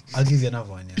 I'll give you another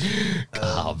one. Yeah.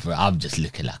 Oh, bro, I'm just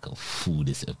looking like a fool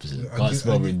this episode. I'll Can't give-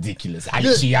 smell I'll give- ridiculous. I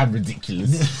actually am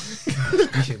ridiculous.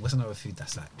 Okay, what's another food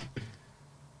that's like?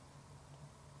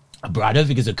 Bro, I don't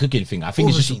think it's a cooking thing. I think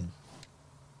it's just Aubergine.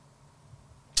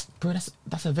 Bro,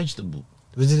 that's a vegetable.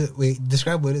 Wait,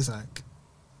 describe what it's like.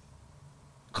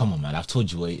 Come on, man. I've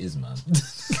told you what it is, man.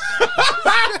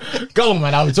 Come on,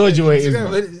 man. I've told you what it is,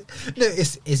 man. No,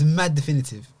 it's mad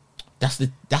definitive. That's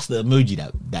the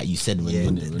emoji that you said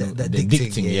when the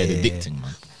dick thing. Yeah, the dick thing,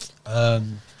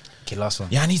 man. Okay, last one.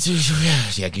 Yeah, I need to.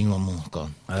 Yeah, give me one more. Go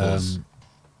on. Pause.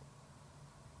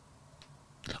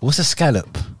 What's a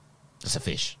scallop? It's a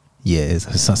fish. Yeah, it's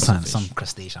some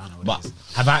crustacean. I don't know what But it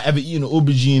is. have I ever eaten an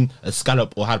aubergine, a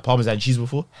scallop, or had Parmesan cheese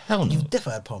before? Hell no. You've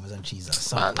definitely had Parmesan cheese.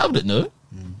 That's Man, I wouldn't know.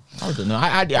 I wouldn't know.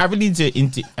 I really need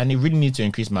to and it really need to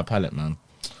increase my palate, man.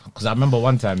 Because I remember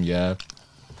one time, yeah,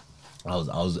 I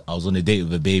was on a date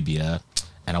with a baby, yeah,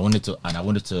 and I wanted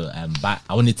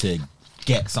to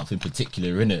get something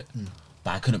particular in it,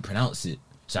 but I couldn't pronounce it,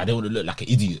 so I didn't want to look like an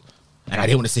idiot, and I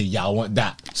didn't want to say, yeah, I want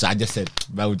that, so I just said,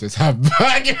 I would just have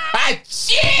burger and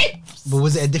chips. But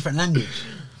was it a different language?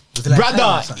 Was it like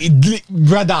Thai or something?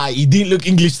 brother, he didn't look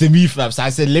English to me, fam. So I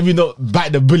said, let me not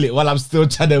bite the bullet while I'm still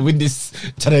trying to win this.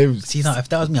 See, now if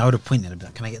that was me, I would have pointed and be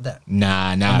like, "Can I get that?"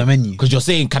 Nah. On the menu. Because you're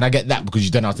saying, can I get that? Because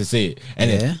you don't know how to say it. And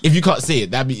then if you can't say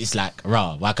it, that means it's like,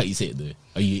 rah, why can't you say it though?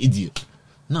 Are you an idiot?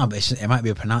 No, but it might be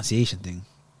a pronunciation thing.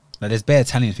 Like there's bare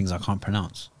Italian things I can't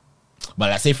pronounce. But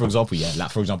like, say for example,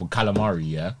 calamari,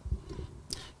 yeah.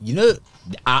 You know,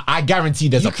 I guarantee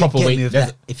there's you a could proper get way. me with there's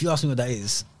that. If you ask me what that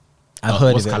is, I've heard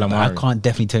of what's it, but calamari? I can't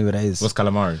definitely tell you what that is. What's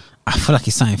calamari? I feel like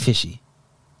it's something fishy.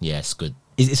 Yeah, it's good.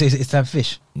 It's type of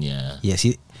fish. Yeah. Yeah,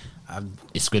 see,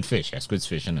 It's squid fish. Yeah, squid's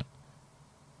fish, isn't it?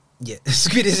 yeah,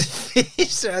 squid is a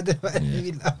fish. So I don't know why it made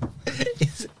me laugh.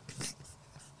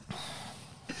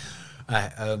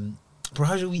 Alright, bro,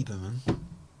 how's your week been, man?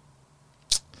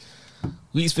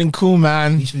 Week's been cool,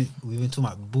 man. We've been talking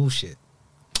about bullshit.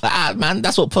 Man,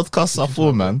 that's what podcasts are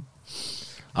for, man.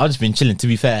 I've just been chilling. To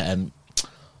be fair,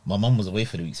 my mum was away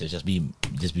for the week, so it's just been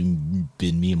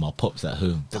me and my pops at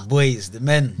home. The boys, the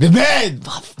men. The man,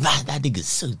 that nigga's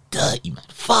so dirty, man.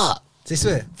 Fuck, Say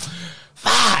swear,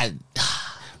 man.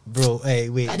 bro. Hey,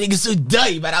 wait. That nigga's so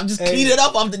dirty, man. I'm just cleaning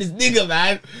up after this nigga,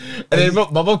 man. And then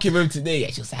my mum came home today,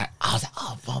 and she was like, I was like,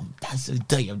 oh, mum, that's so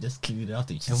dirty. I'm just cleaning up.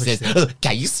 And she said,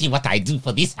 can you see what I do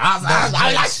for this house? I was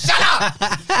like, shut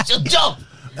up, shut joke.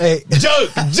 Hey,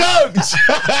 Joke. Joke.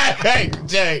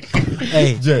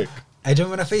 hey, Joke. I don't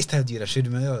want to FaceTime you. I showed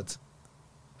you my yards.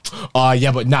 Oh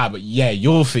yeah, but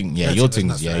your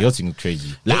thing's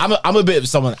crazy. Like I'm a bit of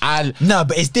someone. No,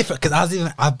 but it's different because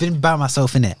I've been by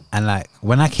myself in it, and like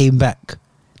when I came back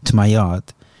to my yard,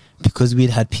 because we'd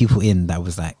had people in that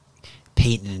was like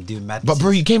painting and doing mad. But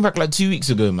bro, you came back like 2 weeks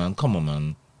ago, man. Come on,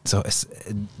 man. So it's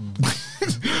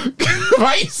Why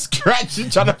are you scratching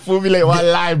trying to formulate one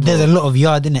line, bro? there's a lot of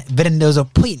yard in it, but then there was a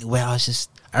point where I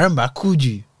remember I called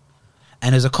you,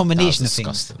 and there's a combination of things.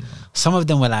 Disgusting, man. Some of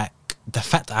them were like the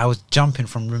fact that I was jumping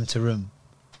from room to room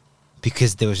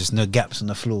because there was just no gaps on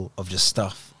the floor of just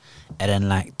stuff, and then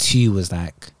like 2 was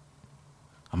like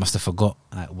I must have forgot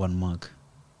like 1 mug,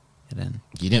 and then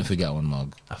You didn't forget one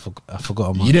mug. I forgot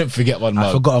a mug. You didn't forget one mug.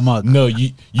 I forgot a mug. No,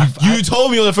 you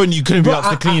told me on the phone you couldn't be Bro,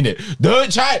 asked to clean it.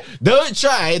 Don't try.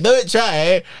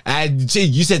 And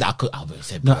you said I could.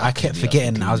 No, I kept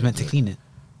forgetting I was meant to clean it,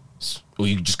 Or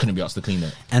you just couldn't be asked to clean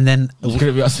it. and then You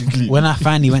couldn't be asked to clean it. when I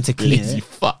finally went to clean Lazy it,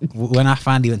 fuck. when I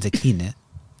finally went to clean it,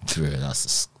 True,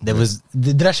 that's there was.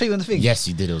 Did I show you on the thing? Yes,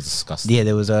 you did. It was disgusting. Yeah,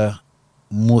 there was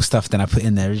more stuff than I put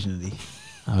in there originally.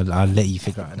 I'll let you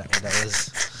figure out what that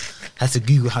was. Had to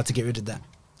Google how to get rid of that.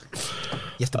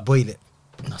 You have to boil it.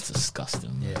 That's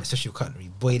disgusting. Yeah, especially with cutlery.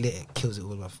 Boil it, it kills it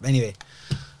all off. Anyway,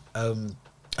 I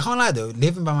can't lie though.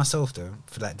 Living by myself though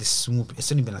for like this small.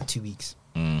 It's only been like 2 weeks.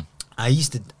 Mm. I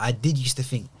did used to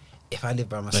think if I lived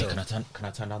by myself. Wait, can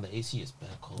I turn down the AC? It's bare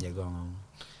cold. Yeah, go on.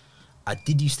 I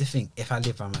did used to think if I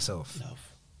lived by myself, Love.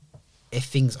 if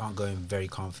things aren't going very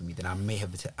calm for me, then I may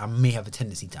have a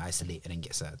tendency to isolate and then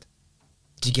get sad.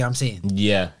 Do you get what I'm saying?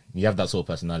 Yeah, you have that sort of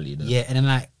personality. Though. Yeah, and then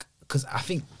like, because I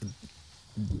think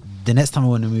the next time I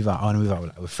want to move out, I want to move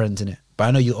out with friends in it. But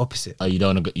I know you're opposite. Oh, you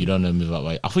don't want to move out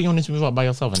by. I thought you wanted to move out by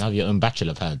yourself and have your own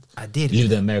bachelor pad. I did. Live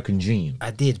the American dream.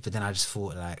 I did, but then I just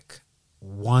thought like,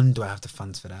 1, do I have the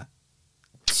funds for that?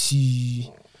 2,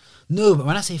 no. But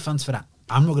when I say funds for that,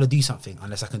 I'm not gonna do something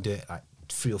unless I can do it like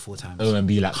 3 or 4 times. Oh, and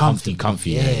be like comfy.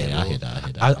 Yeah, I hear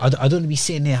that. I don't want to be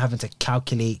sitting there having to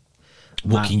calculate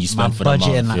What can you spend for the budget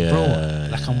month? and like, Yeah,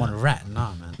 bro, like yeah. I'm on a rat.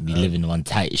 Nah, man. Be living on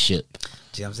tight ship.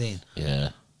 Do you know what I'm saying? Yeah.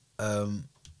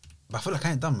 But I feel like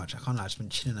I ain't done much. I can't lie. I've just been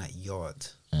chilling at yard,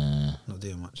 not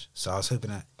doing much. So I was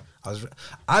hoping that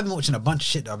I've been watching a bunch of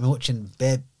shit though. I've been watching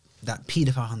that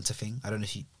Paedophile Hunter thing. I don't know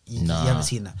if you Nah. haven't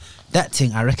seen that. That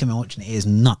thing, I recommend watching it. It is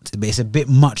nuts, but it's a bit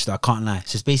much though. I can't lie.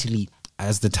 So it's basically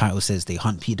as the title says, they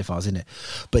hunt pedophiles, innit?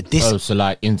 But this, so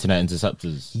like internet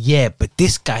interceptors. yeah, but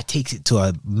this guy takes it to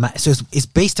a so it's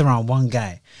based around one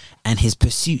guy and his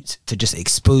pursuit to just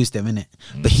expose them, innit?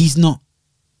 But he's not.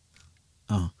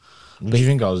 Oh, What do you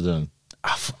think I was doing?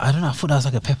 I don't know. I thought that was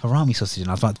like a pepperoni sausage, and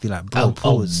I was about to be like, bro,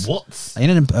 pause. What? You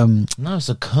know them, No, it's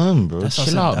a comb, bro. that's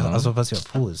Chill out, I man. was about to be like,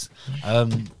 pause.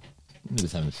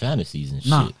 Niggas having fantasies and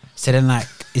Nah. shit. So then, like,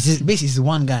 it's just, basically this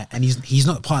one guy, and he's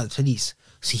not part of the police,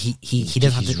 so he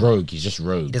doesn't have He's to. rogue. He's just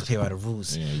rogue. He doesn't play by the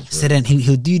rules. Yeah, he's So then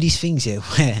he'll do these things here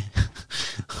where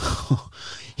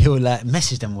he'll like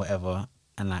message them or whatever,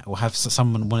 and like will have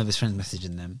one of his friends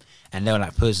messaging them, and they'll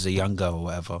like pose as a young girl or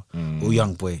whatever, or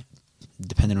young boy,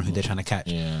 depending on who they're trying to catch.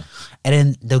 Yeah. And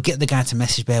then they'll get the guy to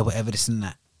message bear whatever this and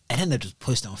that, and then they'll just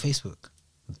post it on Facebook,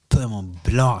 put him on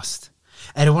blast,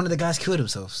 and then one of the guys killed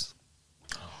themselves.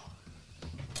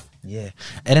 Yeah,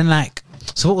 and then like,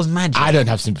 so what was mad? I don't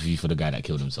have sympathy for the guy that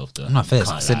killed himself, though. I'm not fair. I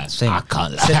can't Same- lie. same. I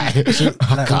can't Same- lie. so,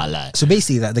 I like, can't lie. So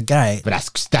basically, like the guy, But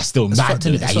that's still it's mad fucked,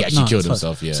 though, innit? that It's he fucked. actually No, killed it's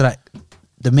fucked. himself. Yeah. So like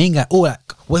the main guy, or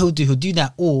like what he'll do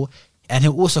that, or and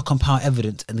he'll also compile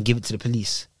evidence and give it to the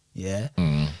police. Yeah.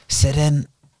 So then,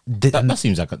 that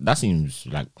seems like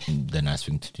the nice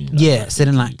thing to do. Like, yeah. So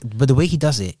then, like, but the way he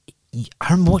does it, I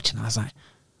remember watching. I was like,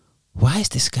 why is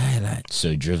this guy like?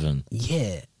 so driven.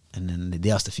 Yeah. And then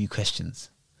they asked a few questions,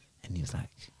 and he was like,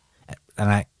 and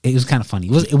like it was kind of funny.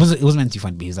 It wasn't meant to be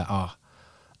funny, but he was like, oh,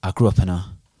 I grew up in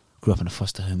a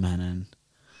foster home, man, and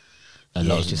A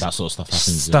yeah, lot of just that sort of stuff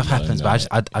happens. Stuff happens, but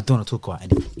I don't want to talk about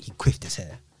it. And he quiffed his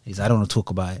hair. He's like, I don't want to talk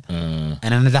about it. And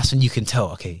then that's when you can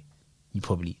tell, okay, you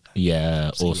probably.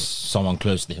 Yeah, So, or yeah. someone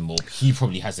close to him, or he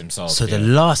probably has himself. So yeah.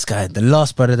 the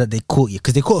last brother that they caught,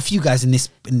 because they caught a few guys in this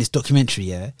documentary,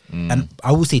 yeah. And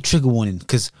I will say trigger warning,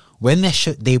 because when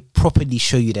they properly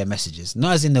show you their messages,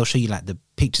 not as in they'll show you like the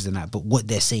pictures and that, but what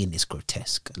they're saying is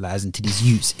grotesque. Like as in to these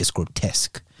youths, it's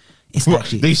grotesque. It's What,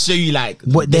 actually they show you like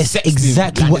what the they're sexting,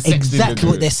 exactly like what the sexting exactly they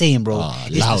what do. they're saying, bro. Oh,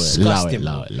 It's allow disgusting. it,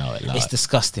 bro. allow it. It's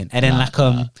disgusting. And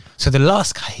then so the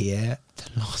last guy here,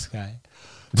 The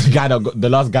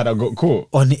last guy that got caught.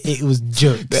 on it was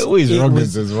jokes. They're always It ruggers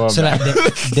was- as well, So man.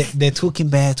 like they're talking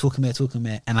bare,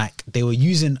 and like they were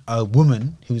using a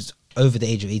woman who was over the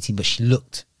age of 18, but she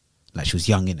looked like she was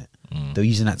young in it. They were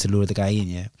using that to lure the guy in,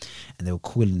 yeah. And they were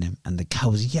calling him, and the guy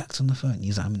was yacked on the phone. He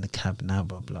was like, "I'm in the cab now,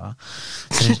 blah blah."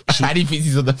 So then And he thinks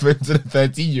he's on the phone to the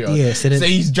 13-year-old. Yeah, so then-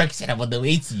 he's dragging said I'm on the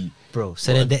 80. bro.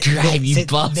 So What then a grimy they're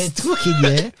bastard. talking,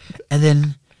 yeah. and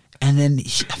then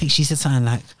I think she said something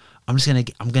like, I'm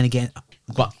gonna get.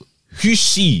 But who's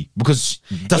she? Because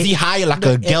does he hire like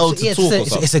a girl to talk or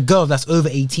something? It's a girl that's over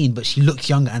 18, but she looks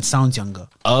younger and sounds younger.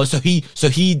 Oh, so he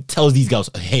tells these girls,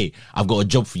 "Hey, I've got a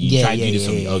job for you. Yeah, Try and yeah, do this yeah,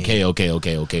 for me."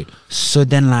 yeah, Okay. So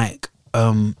then like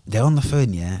they're on the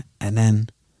phone, yeah, and then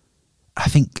I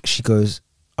think she goes,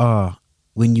 "Oh,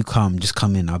 when you come, just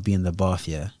come in. I'll be in the bath,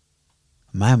 yeah."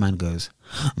 My man goes,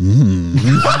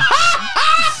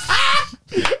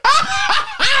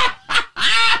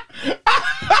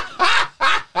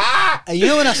 And you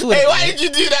know when I saw it, Hey, why did you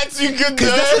do that too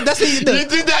good? that's what you do. You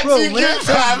did that Bro, too when I good,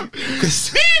 tell fam.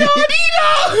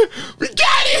 Nino, we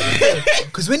got it.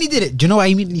 because when he did it, do you know what I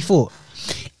immediately thought?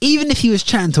 Even if he was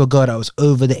chatting to a girl that was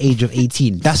over the age of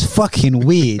 18, that's fucking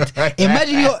weird.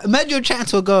 Imagine you're chatting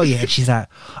to a girl, yeah, and she's like,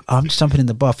 oh, I'm just jumping in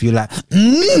the bath. You're like,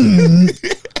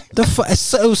 the fuck? It's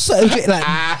so like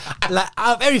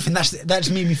out of everything. That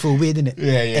just made me feel weird, innit?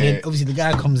 Yeah, And then yeah. obviously the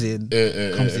guy comes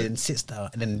in, sits down,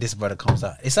 and then this brother comes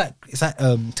out. It's like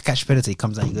To Catch a Predator. He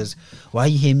comes out, he goes, "Why are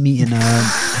you here meeting?"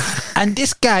 And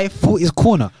this guy fought his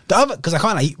corner. The other, because I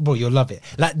can't like, bro, you'll love it.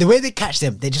 Like the way they catch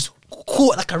them, they just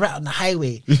caught like a rat on the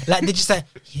highway. Like they're just like,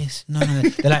 yes, no.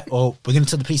 They're like, oh, we're gonna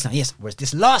tell the police now. Yes, whereas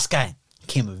this last guy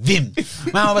came with vim.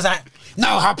 Man was like,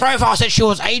 no, her profile said she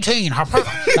was 18. Her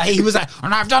profile, like he was like,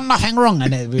 and I've done nothing wrong.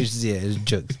 And it was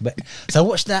jokes. But so I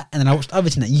watched that, and then I watched the other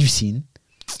thing that you've seen,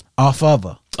 Our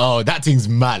Father. Oh, that thing's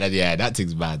mad. Yeah, that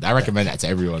thing's mad. I recommend that to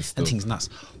everyone still. That thing's nuts.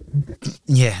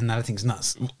 Yeah, no, that thing's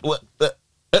nuts. What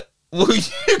were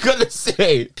you gonna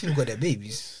say? People got their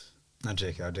babies. I'm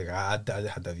joking. I had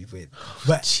that be weird.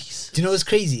 But do you know what's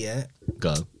crazy? Yeah,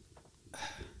 Go.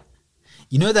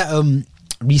 you know that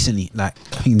recently, like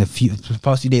I think the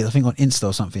past few days, I think on Insta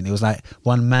or something, it was like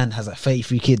one man has like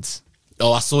 33 kids.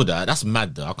 Oh, I saw that. That's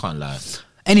mad though. I can't lie.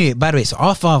 Anyway, by the way, so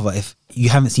Our Father, if you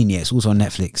haven't seen it yet, it's also on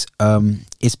Netflix.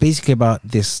 It's basically about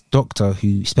this doctor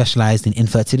who specialized in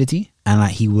infertility and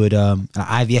like he would like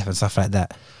IVF and stuff like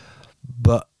that.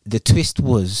 But the twist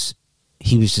was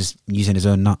he was just using his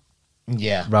own nut.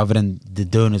 Yeah. Rather than the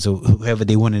donors or whoever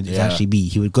they wanted it to actually be.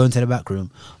 He would go into the back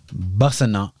room, bust a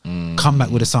nut, come back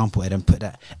with a sample, and then put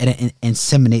that, and then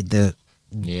inseminate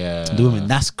Yeah. the women.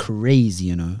 That's crazy,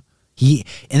 you know. He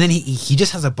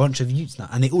just has a bunch of youths now,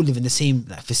 and they all live in the same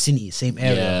like vicinity, same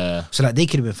area. Yeah. So like they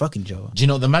could have been fucking Joe. Do you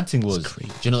know what the mad thing was? crazy.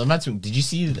 Do you know what the mad thing? Did you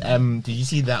see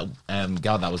that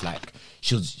girl that was like,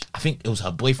 she was, I think it was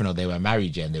her boyfriend, or they were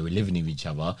married, yeah, and they were living with each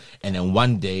other, and then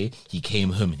one day he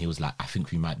came home and he was like, I think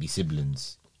we might be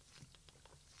siblings.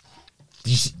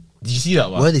 Did you see that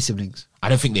one? Were they siblings? I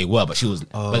don't think they were, but she was.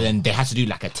 But then they had to do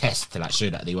like a test to like show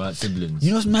that they weren't siblings.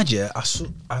 You know what's mad? Yeah, I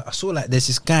saw like there's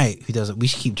this guy who does. We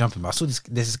should keep jumping, but I saw there's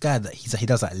this guy that he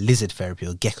does like lizard therapy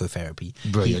or gecko therapy.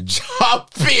 Bro, you're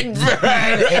jumping, bro.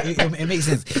 it makes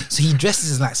sense. So he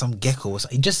dresses as like some gecko or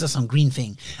something. He dresses as some green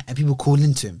thing, and people call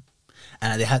into him,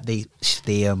 and they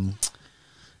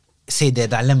say their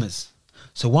dilemmas.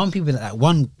 So one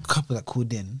couple that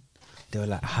called in, they were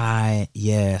like, "Hi,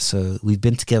 yeah, so we've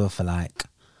been together for like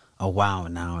a while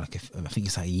now. Like I think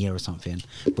it's like a year or something,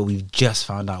 but we've just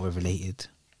found out we're related,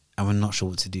 and we're not sure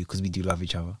what to do because we do love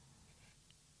each other."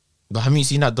 But haven't you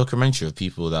seen that documentary of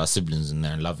people that are siblings and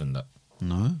they're in love and that?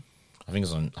 No, I think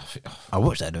it's on. I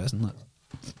watched that though. It's not.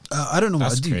 I don't know what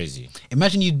That's I'd do. crazy.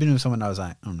 Imagine you'd been with someone that was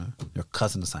like, I don't know, your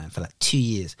cousin or something for like 2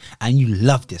 years, and you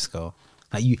love this girl.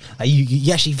 You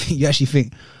actually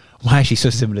think, why is she so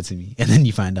similar to me? And then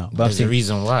you find out. But There's a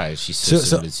reason why she's so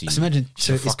similar to you. So imagine,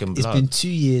 She's fucking it's blood. been 2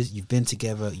 years. You've been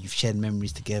together. You've shared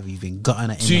memories together. You've been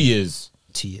gotten at 2 years.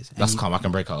 2 years. And That's calm. I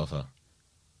can break out of her.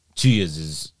 2 years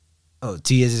is. Oh,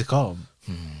 2 years is calm.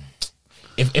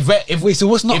 Wait, so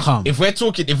what's not calm? If we're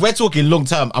talking long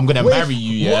term, I'm gonna marry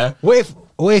you. Yeah. What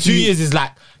if 2 years is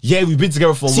like, yeah, we've been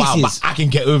together for a 6 while, years. but I can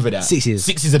get over that. 6 years.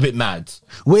 6 is a bit mad.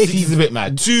 What if 6 is a bit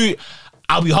mad. 2,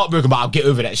 I'll be heartbroken, but I'll get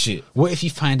over that shit. What if you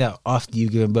find out after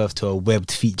you've given birth to a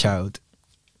webbed feet child?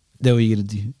 Then what are you gonna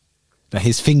do? Like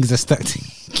his fingers are stuck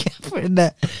together in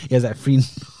that. He has like 3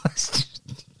 nostrils.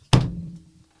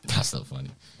 That's not funny.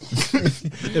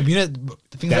 You know,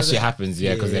 the things That like shit happens,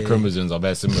 yeah, because their yeah. chromosomes are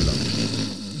very similar.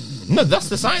 No, that's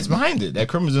the science behind it. Their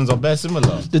chromosomes are very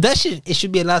similar. Dude, that shit, it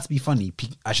should be allowed to be funny.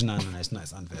 Actually, no, it's not.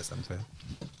 It's unfair. It's unfair.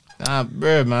 Nah,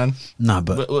 bro, man. Nah,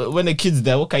 but When the kid's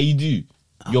there, what can you do?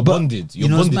 You're But bonded. You're you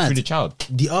know what's bonded mad? through the child.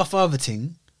 the our father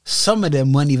thing, some of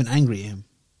them weren't even angry at him.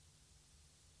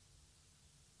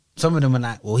 Some of them were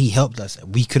like, well, he helped us.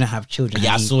 We couldn't have children.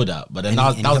 Yeah, I And he- saw that. But then and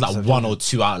that he was helped like us one have or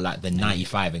two out of like the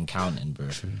 95 and counting, bro.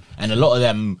 And a lot of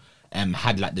them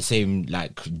had like the same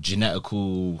like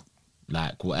genetical,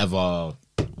 like whatever.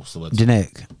 What's the word?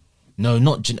 genetic. No,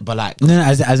 not but like No,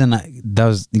 as in like that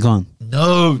was gone.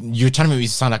 no. You're trying to make me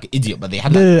sound like an idiot, but they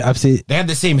had like, No, I'm saying. they had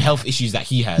the same health issues that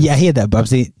he had. Yeah, I hear that, but I'm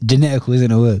saying genetical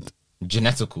isn't a word.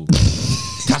 Genetical.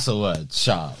 That's a word.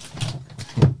 Shut up.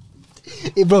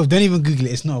 Hey, bro, don't even Google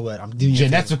it. It's not a word. I'm doing you a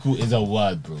favor. Genetical is a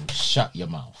word, bro. Shut your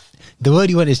mouth. The word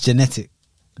you want is genetic.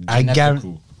 I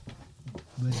guarantee.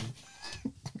 Genetical.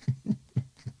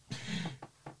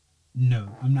 No,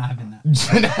 I'm not having that.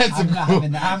 Genetical. I'm not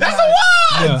having that. That's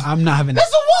a word. No, I'm not having that.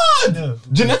 That's a word. No.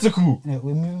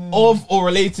 Genetical. Of or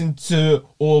relating to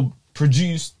or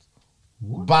produced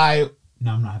by.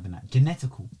 No, I'm not having that.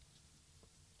 Genetical.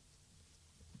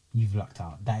 You've lucked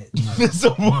out. That is, no. That's a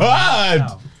word.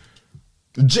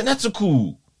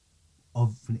 Genetical.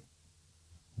 Of.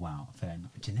 Wow, fair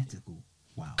enough. Genetical.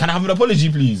 Wow. Can I have an apology,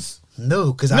 please?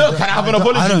 No, because No, can I have an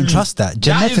apology? I don't please? trust that.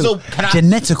 That is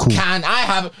Genetical. Can I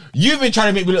have? You've been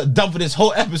trying to make me look dumb for this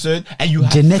whole episode, and you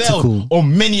have Genetical. failed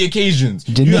on many occasions.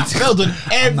 You have Genetical. failed on I'm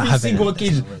not every having single that.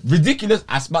 occasion. Ridiculous.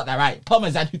 I smelled that right.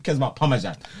 Parmesan. Who cares about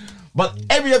Parmesan? But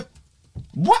every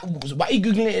what? Why are you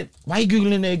googling it? Why are you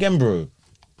googling it again, bro?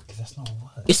 Because that's not a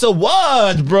word. It's a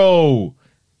word, bro.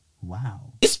 Wow.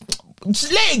 It's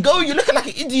just let it go. You're looking like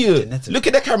an idiot. Genetical. Look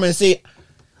at the camera and say,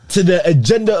 to the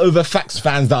Agenda Over Facts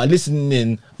fans that are listening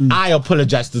in, I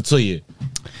apologize to Toye.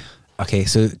 Okay,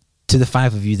 so to the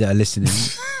 5 of you that are listening,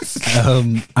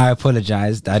 I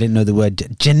apologize that I didn't know the word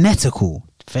genetical.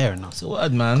 Fair enough. It's a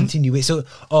word, man. Continue. Wait, so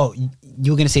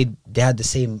you were gonna say they had the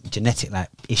same genetic like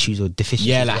issues or deficiencies?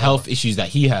 Yeah, or like whatever? health issues that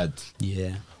he had.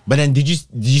 Yeah. But then did you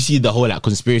see the whole like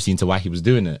conspiracy into why he was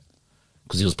doing it?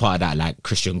 Because he was part of that like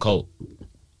Christian cult.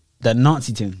 That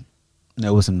Nazi thing.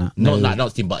 No, it wasn't that. Not like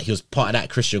Nazi, but he was part of that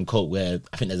Christian cult where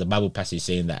I think there's a Bible passage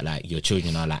saying that like your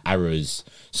children are like arrows.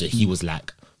 So he was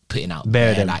like putting out Bear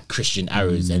their, them. like Christian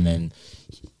arrows, and then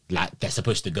like they're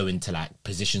supposed to go into like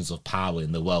positions of power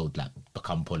in the world, like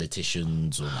become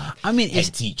politicians or like I mean, head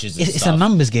it's teachers. And it's stuff. a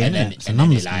numbers game. And then, Innit? It's a and then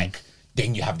numbers they, game. like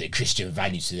then you have the Christian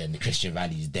values, so then the Christian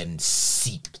values then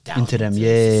seep down Into them, the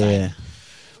yeah. society.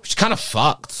 Which is kind of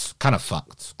fucked.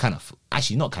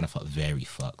 Actually, not kind of fucked. Very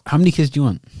fucked. How many kids do you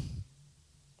want?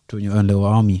 Join your own little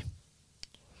army.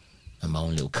 And my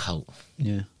own little cult.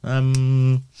 Yeah.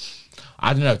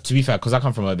 I don't know. To be fair, because I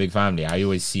come from a big family, I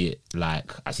always see it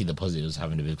like I see the positives of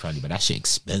having a big family, but that shit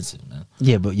expensive, man.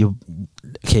 Yeah, but you're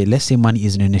okay. Let's say money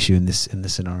isn't an issue in this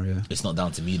scenario. It's not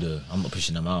down to me though. I'm not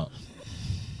pushing them out.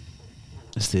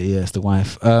 It's the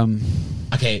wife.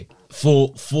 Okay,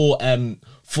 for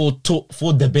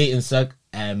debating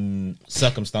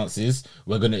circumstances,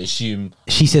 we're gonna assume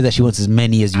she said that she wants as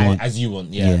many as you want. As you want,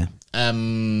 yeah.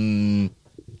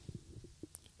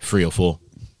 3 or 4.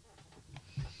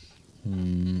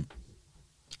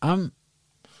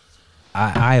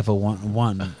 I either want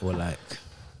one or like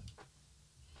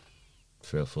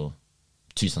 3 or 4.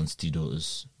 2 sons, 2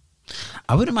 daughters.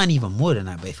 I wouldn't mind even more than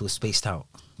that, but if it was spaced out.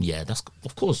 Yeah, that's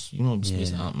of course. You know,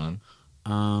 space it out, man.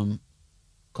 Um,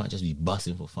 Can't just be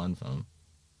busting for fun, fam.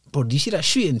 bro, do you see that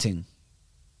shooting thing?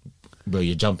 Bro,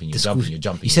 you're jumping. You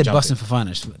said busting for fun.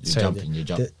 You're jumping.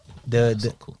 The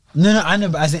not cool. No, I know,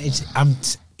 but as in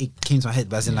it came to my head,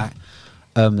 but as in like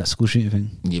that school shooting thing.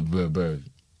 Yeah, bro,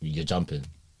 you're jumping.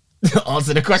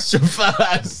 Answer the question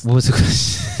first. What was the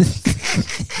question?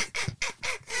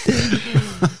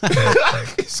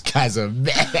 This guy's a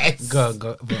mess. Go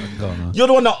on. You're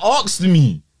the one that asked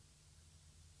me.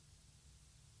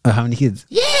 How many kids?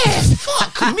 Yeah,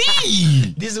 fuck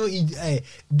me. This is what you. Hey,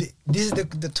 this is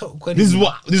the top quality. This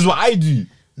is what I do.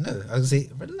 No, I would say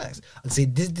relax. I'd say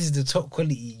this is the top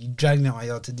quality you dragging out my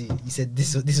yard to do. You said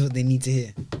this is what they need to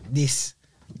hear. This.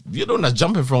 You're the one that's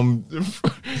jumping from.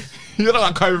 You know,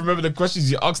 I can't remember the questions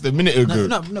you asked a minute ago.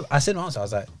 No. I said an answer. I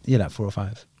was like, yeah, like 4 or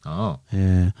 5. Oh,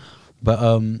 Yeah,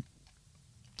 but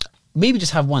maybe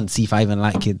just have one. See if I even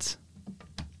like kids.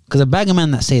 Because a bag of men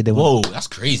that say they want, whoa, that's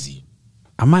crazy.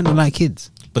 I might not like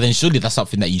kids. But then surely that's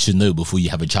something that you should know before you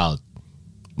have a child,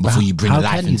 before you bring How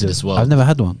life can you into do? this world. I've never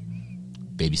had one.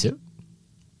 Babysit,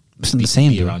 It's not the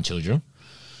same. be Though. around children.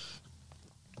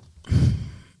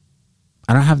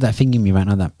 I don't have that thing in me right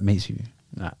now that makes you.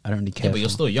 Like, I don't really care. Yeah, but you're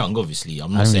still young, obviously.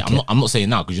 I'm I not don't saying really care. I'm not saying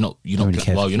now because you're don't really not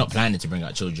care. you're not planning to bring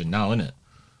out children now, innit?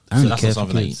 I don't really that's care not for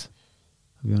something that kids.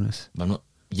 To be honest. I'm not.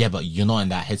 Yeah, but you're not in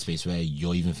that headspace where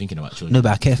you're even thinking about children. No,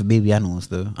 but I care for baby animals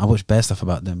though. I watch bear stuff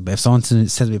about them. But if someone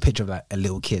sends me a picture of like a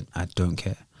little kid, I don't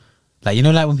care. Like, you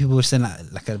know, like when people send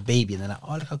like a baby and they're like,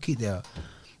 oh, look how cute they are.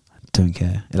 I don't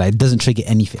care. Like, it doesn't trigger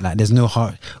anything. Like, there's no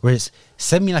heart. Whereas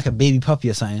send me like a baby puppy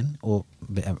or something, or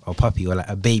puppy, or like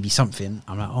a baby something.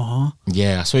 I'm like, oh.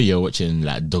 Yeah, I swear you're watching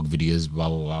like dog videos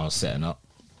while setting up.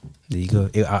 There you go.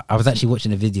 I was actually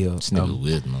watching a video. It's never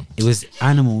weird, man. It was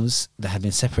animals that had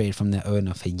been separated from their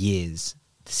owner for years,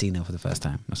 seeing them for the first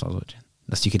time. That's what I was watching.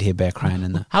 That's you could hear bear crying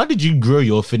and that. How did you grow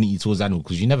your affinity towards animals?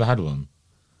 Because you never had one.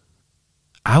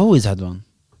 I always had one.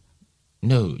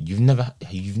 No, you've never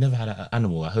had an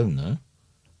animal at home, no?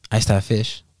 I used to have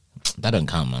fish. That don't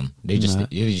count, man. They just No.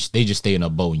 they just stay in a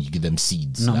bowl and you give them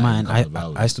seeds. Not like, mine. in a couple of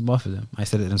hours. I used to bath with them. I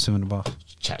used to let them swim in the bath.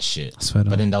 Chat shit. I swear to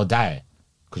But God. then they'll die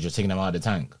because you're taking them out of the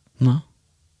tank. No.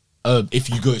 If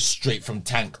you go straight from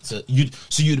tank to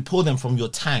you'd pour them from your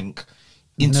tank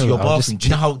into No, your I'll bathroom. just Do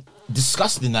you know how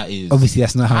disgusting that is? Obviously,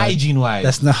 that's not how. hygiene wise.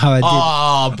 That's not how I did.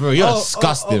 Oh, bro, you're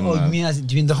disgusting, You man. mean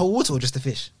do you mean the whole water or just the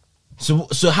fish?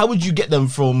 So how would you get them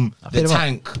from I'll the pick them up.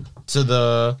 tank to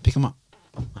the? Pick them up.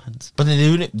 My hands. But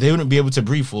then they wouldn't be able to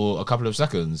breathe for a couple of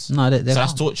seconds. No, they so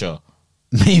that's can't. torture.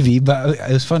 Maybe, but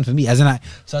it was fun for me. As in, like,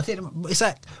 so I take them. It's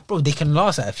like, bro, they can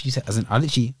last like a few seconds. As in, I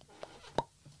literally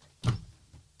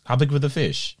How big were the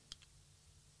fish?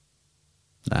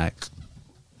 like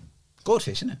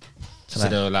goldfish, innit? So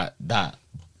they were like that,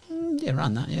 Yeah,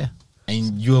 around that. Yeah.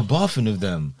 and you were bathing with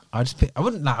them. I just pick, I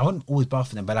wouldn't always bath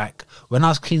for them, but like when I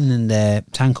was cleaning their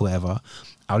tank or whatever,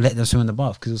 I'll let them swim in the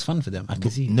bath because it was fun for them. I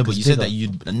could see. No, but 'Cause you said bigger. that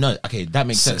you'd no. Okay, that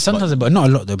makes sense. Sometimes, but not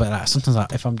a lot though. But like sometimes,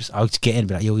 like if I'll just get in, and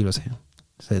be like, yo, you know, saying,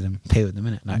 so then pay with them,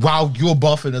 innit? Like, wow, you're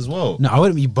bathing as well. no, I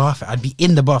wouldn't be bathing. I'd be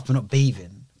in the bath, but not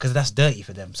bathing because that's dirty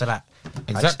for them. So like,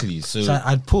 Exactly. so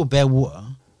I'd pour bare water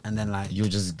and then like, You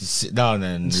just sit down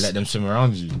and let them swim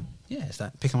around you. yeah, it's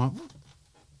like pick them up,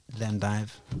 let them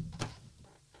dive.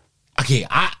 Okay,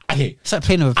 It's like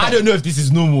playing with a pet. I don't know if this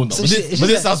is normal or not, So but it's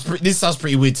this just this sounds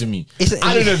pretty weird to me.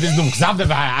 I don't know if this is normal because I've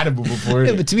never had an animal before.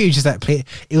 Yeah, but to me, it was just like play.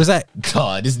 It was like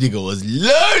God, this nigga was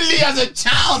lonely as a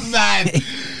child, man.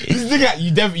 This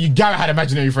nigga, you gotta had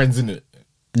imaginary friends, innit?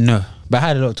 no, but I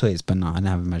had a lot of toys, but no, I didn't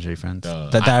have imaginary friends.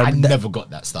 I never got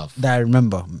that stuff. That I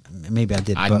remember. Maybe I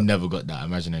did. I but never got that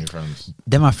imaginary friends.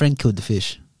 then my friend killed the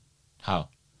fish. How?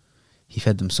 He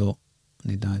fed them salt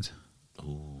and they died.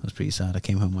 Ooh. It was pretty sad. I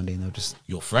came home one day and they were just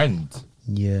Your friend?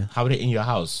 yeah. How were they in your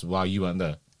house while you weren't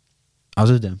there? I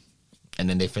was with them. And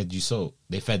then they fed you salt.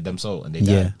 They fed them salt and they died.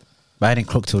 Yeah, but I didn't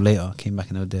clock till later. Came back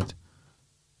and they were dead.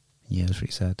 Yeah, it was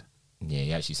pretty sad. Yeah,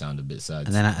 you actually sound a bit sad.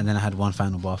 And then I had one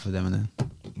final bath with them, and then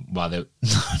Why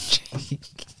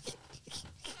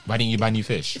didn't you buy new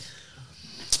fish?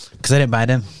 Because I didn't buy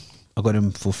them. I got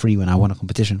them for free when I won a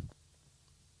competition.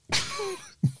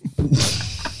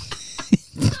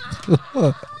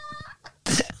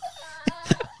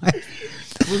 What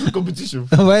was the competition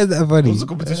for? Why is that funny? What was the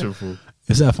competition for?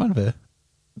 Is that a fun fair?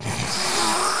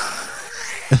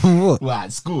 What? What,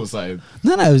 at school or something?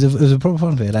 No, it was a proper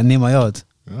fun fair, like near my yard.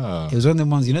 Oh. It was one of them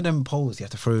ones, you know them poles you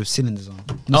have to throw cylinders on.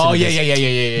 Oh, Not yeah.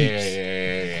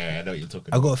 cylinders. I know what you're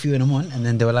talking I about. got a few of them on, and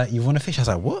then they were like, "You want a fish?" I was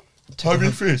like, "What?" How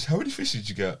many fish did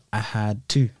you get? I had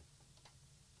 2.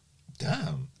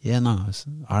 Damn. Yeah, no, it's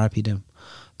RIP them.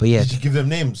 But yeah, Did you give them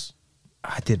names?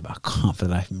 I did, but I can't for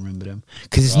the life of me remember them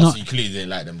because it's Oh, not. so you clearly didn't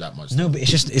like them that much. No, but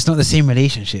it's not the same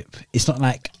relationship. It's not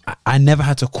like I never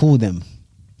had to call them.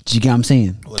 Do you get what I'm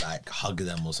saying? Or like hug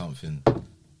them or something.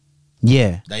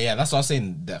 Yeah. Yeah, that's what I was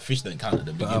saying. That fish didn't count at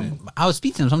the beginning. I would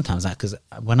speak to them sometimes, like, because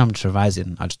when I'm just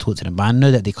revising, I just talk to them. But I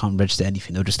know that they can't register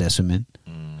anything; they're just there swimming.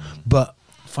 But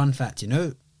fun fact, do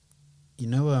you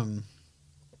know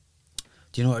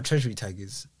what a treasury tag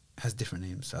is? It has different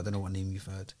names. So I don't know what name you've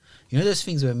heard. You know those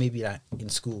things where maybe like in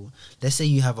school, let's say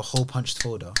you have a whole punched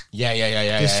folder. Yeah.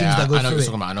 There's things that go I know what through you're it.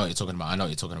 talking about. I know what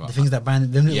you're talking about. The things that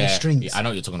bind them little strings. Yeah, I know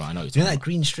what you're talking about. You know that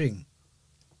green string?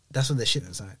 That's what the shit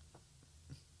looks like.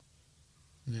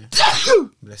 Yeah.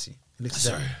 Bless you. It looks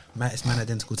Sorry. it's man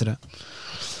identical to that.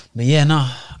 But yeah, no.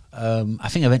 I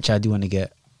think eventually I do want to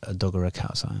get a dog or a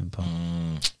cat or something.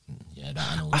 But Yeah,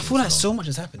 that I know. I feel like so much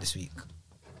has happened this week.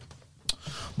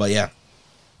 But yeah,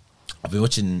 I've been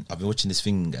watching this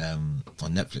thing on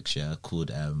Netflix, yeah, called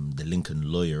The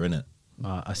Lincoln Lawyer, innit?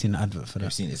 I've seen the advert for I've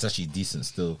that. seen it. It's actually decent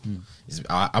still.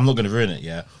 I'm not gonna ruin it,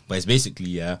 yeah, but it's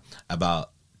basically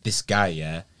about this guy,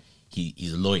 yeah.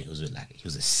 He's a lawyer. He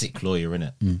was a sick lawyer,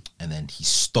 innit? And then he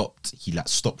stopped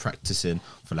practicing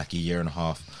for like a year and a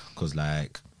half because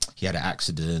like he had an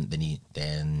accident. Then he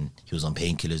was on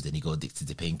painkillers. Then he got addicted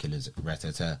to painkillers.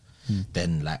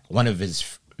 Then like one of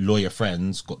his lawyer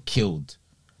friends got killed,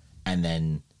 and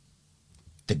then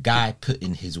the guy put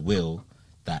in his will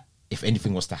that if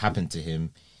anything was to happen to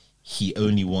him, he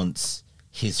only wants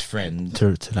his friend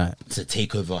To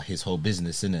take over his whole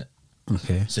business, innit?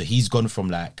 okay. So he's gone from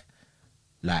like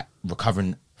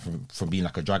recovering from being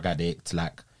like a drug addict to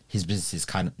like his business is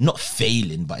kind of not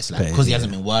failing, but it's like because he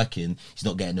hasn't been working, he's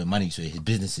not getting no money, so his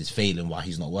business is failing while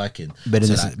he's not working. But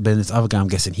so then this other guy, I'm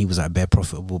guessing he was like bare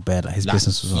profitable, bare like his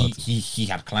business was hard. he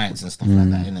had clients and stuff like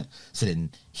that, innit? So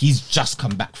then he's just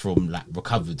come back from like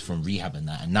recovered from rehab and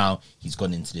that, and now he's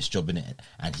gone into this job, innit?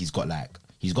 And he's got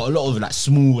a lot of like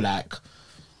small like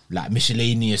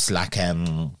miscellaneous like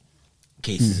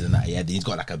cases and that. Yeah, then he's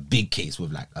got like a big case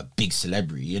with like a big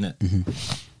celebrity, innit?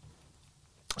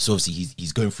 So obviously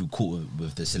he's going through court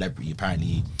with the celebrity.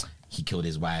 Apparently he killed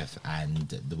his wife and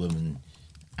the woman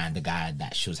and the guy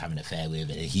that she was having an affair with.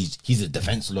 And he's a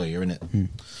defense lawyer, innit?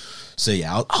 So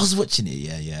yeah, I was watching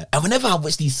it, yeah. And whenever I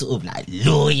watch these sort of like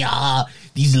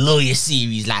these lawyer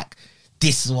series, like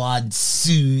this one,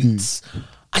 Suits,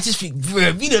 I just think,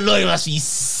 bro, being a lawyer must be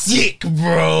sick,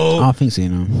 bro. I don't think so, you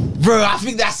know. Bro, I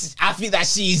think that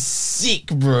she's sick,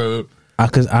 bro.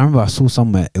 Because I remember I saw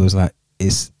somewhere it was like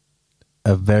it's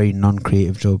a very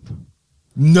non-creative job.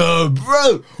 No,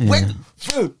 bro. Yeah.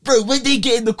 When they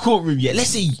get in the courtroom, yeah, let's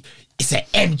say it's an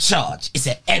M charge.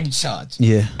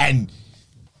 Yeah. And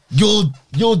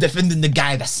you're defending the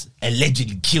guy that's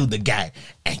allegedly killed the guy,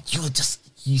 and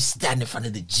you stand in front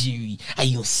of the jury and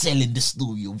you're selling the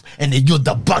story, and then you're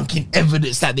debunking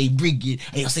evidence that they bring in,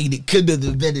 and you're saying it could have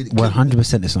been better.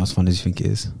 100% it's not as fun as you think it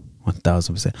is.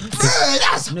 1000%. Bro,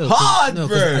 that's hard,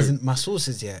 bro. As in my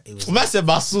sources, yeah, it was When I said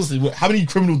my sources, how many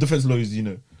criminal defense lawyers do you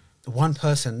know? one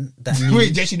person that knew. Wait,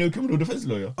 do you actually know a criminal defense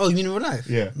lawyer? Oh, you mean in real life?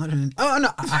 Yeah. Not in, oh no,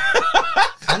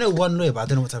 I know one lawyer, but I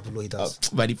don't know what type of law he does.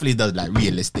 But he plays does like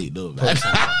real estate though, man.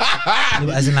 No,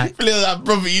 but as in like, Plays like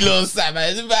property law side,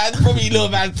 man. Property law,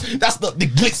 man. That's not the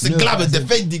glitz and No, glamour but as in-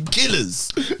 defending killers,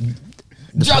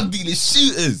 drug dealers,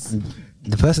 shooters.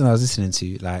 the person I was listening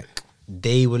to, like,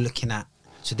 they were looking at,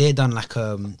 so they had done like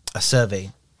a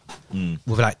survey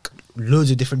with like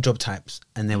loads of different job types,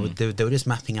 and they were just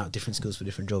mapping out different skills for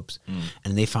different jobs,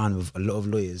 and they found with a lot of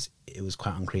lawyers it was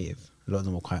quite uncreative. A lot of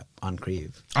them were quite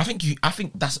uncreative. I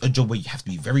think that's a job where you have to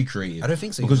be very creative. I don't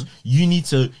think so, because you you need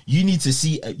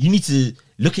to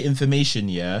look at information.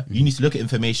 Yeah, you need to look at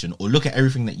information or look at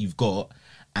everything that you've got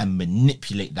and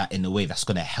manipulate that in a way that's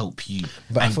gonna help you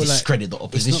But I and feel like discredit the it's not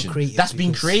opposition. creative That's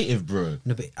being because- creative, bro.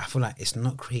 No, but I feel like it's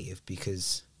not creative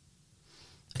because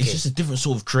It's okay, just a different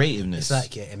sort of creativeness. it's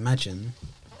like, yeah, imagine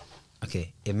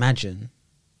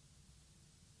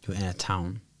you're in a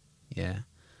town, yeah,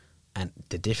 and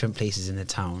the different places in the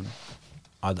town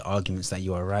are the arguments that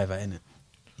you arrive at, innit?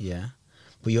 Yeah,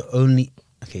 but you're only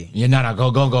okay. Yeah, no,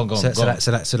 go.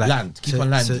 So Land, keep on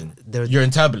landing. You're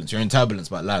in turbulence,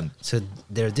 but land. So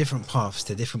there are different paths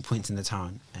to different points in the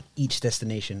town, and each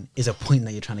destination is a point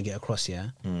that you're trying to get across. Yeah,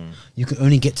 you can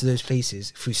only get to those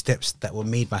places through steps that were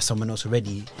made by someone else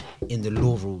already in the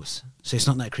law rules. So it's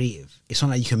not that creative. It's not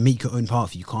like you can make your own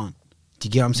path. You can't. Do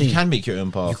you get what I'm saying? You can make your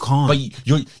own path. You can't. But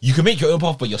you can make your own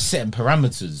path, but you're setting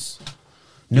parameters.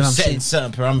 You're setting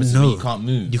certain parameters where you can't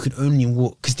move. You can only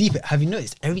walk. Because deep, have you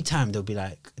noticed? Every time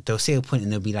they'll say a point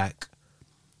and they'll be like,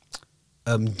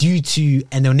 due to,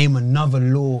 and they'll name another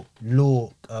law,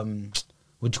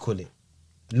 what do you call it?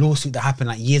 Lawsuit that happened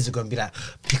like years ago, and be like,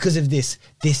 because of this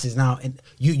is now, and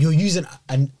you're using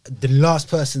the last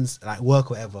person's like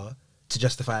work or whatever to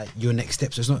justify your next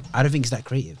step. So it's not. I don't think it's that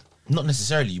creative. Not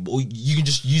necessarily, but you can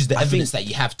just use the evidence that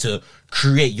you have to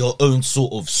create your own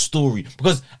sort of story.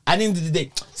 Because at the end of the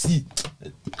day, see,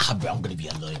 I'm gonna be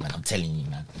a lawyer, man. I'm telling you,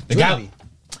 man. The guy.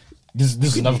 This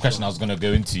is another question I was gonna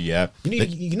go into. Yeah,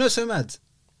 you know, so mad.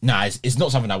 Nah, it's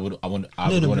not something I would want to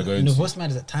go into. No, what's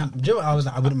mad is that time. Do you know what I was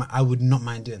like? I would not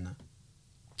mind doing that.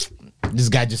 This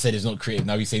guy just said it's not creative.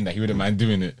 Now he's saying that he wouldn't mind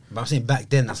doing it. But I'm saying back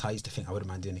then, that's how I used to think I wouldn't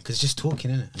mind doing it. Because it's just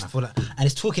talking, innit? And I feel like, and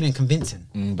it's talking and convincing.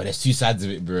 But there's two sides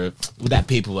of it, bro. All that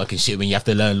paperwork and shit when you have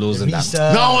to learn laws and research,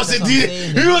 that. No one wants to do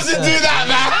it. Who wants to do that,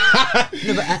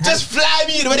 man? No, just fly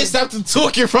me in when it's time to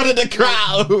talk in front of the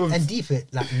crowd. And deep it,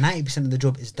 like 90% of the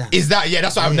job is that. Is that? Yeah,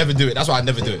 that's why I would never do it. That's why I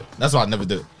never do it. That's why I never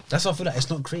do it. That's why I feel like it's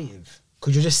not creative.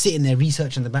 Because you're just sitting there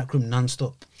researching the back room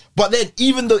non-stop. But then,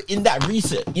 even though in that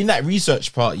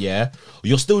research part, yeah,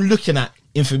 you're still looking at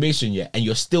information, yeah, and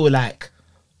you're still like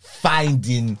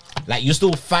finding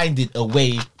a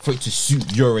way for it to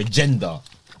suit your agenda.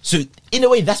 So in a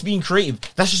way, that's being creative.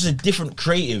 That's just a different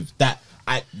creative that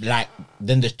I like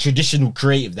than the traditional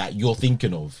creative that you're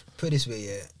thinking of. Put it this way,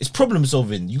 yeah, it's problem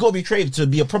solving. You gotta be creative to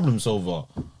be a problem solver.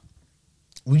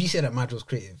 Would you say that my job's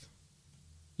creative?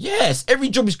 Yes, every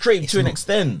job is creative to an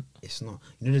extent. It's not.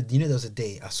 You know, there was a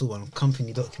day I saw one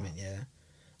company document, yeah,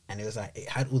 and it was like it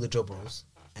had all the job roles,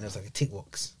 and it was like a tick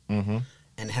box, and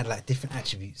it had like different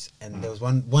attributes, and there was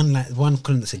one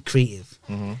column that said creative,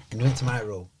 and it went to my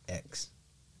role X.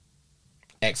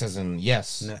 X as in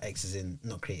yes. No, X as in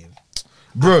not creative.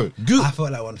 Bro, I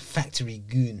felt like one factory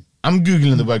goon. I'm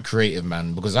googling the word creative,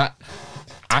 man, because I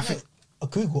think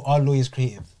Google are lawyers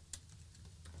creative.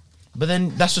 But then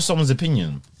that's just someone's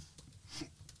opinion.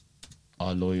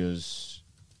 Are lawyers?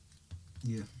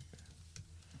 Yeah.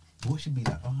 What should be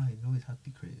like? Oh, lawyers have to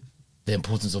be creative. The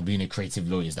importance of being a creative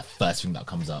lawyer is the first thing that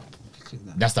comes up.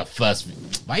 That's the first thing.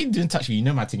 Why are you doing touch me? You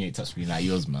know my thing ain't touch me like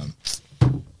yours, man.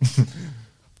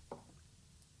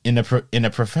 In a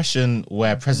profession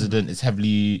where president is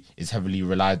heavily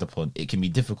relied upon, it can be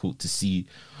difficult to see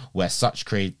where such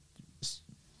creativity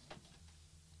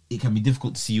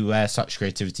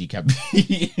can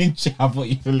be. I thought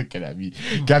you were looking at me.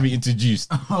 Can be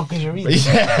introduced. Oh, because you're reading.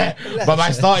 Yeah. But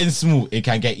by starting small, it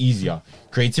can get easier.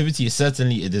 Creativity is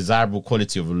certainly a desirable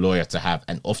quality of a lawyer to have,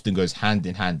 and often goes hand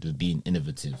in hand with being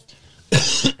innovative.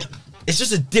 It's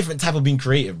just a different type of being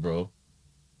creative, bro.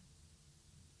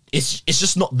 It's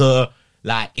just not the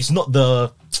like. It's not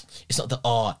the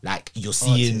like you're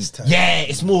seeing. Yeah,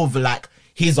 it's more of like,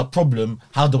 here's a problem.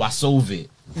 How do I solve it?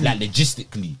 Like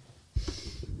logistically.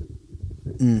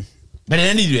 But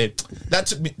anyway, that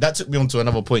took me on to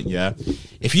another point. Yeah,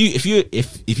 if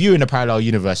you're in a parallel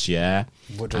universe, yeah,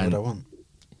 what would I want?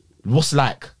 What's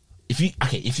like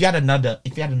if you had another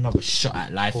shot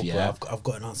at life, yeah. Bro, I've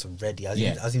got an answer ready. I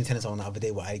was even telling someone the other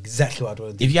day exactly what I'd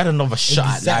want to do. If you had another shot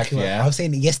at life, yeah. I was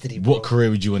saying it yesterday, bro. What career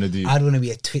would you want to do? I'd want to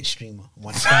be a Twitch streamer.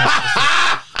 1000%,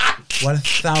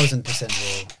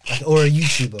 bro. Like, or a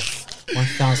YouTuber.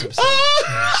 1000%.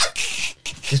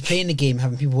 Just playing the game,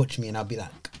 having people watch me, and I'll be like,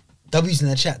 W's in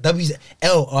the chat. W's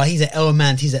L. Oh, he's an L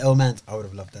man. He's an L man. I would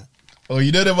have loved that. Oh,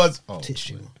 you know the ones. Oh, Twitch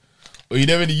streamer. Or you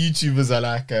know when the YouTubers are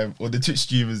like, or the Twitch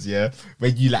streamers, yeah,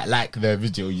 when you like their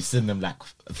video, you send them like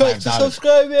thanks for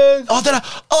subscribing.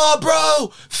 Oh, bro,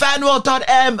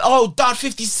 fanworld.m. Oh,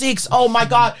 .56. Oh my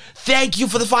god, thank you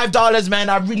for the $5, man.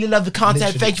 I really love the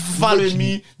content. Thank you for following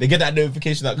me. They get that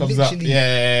notification that comes up.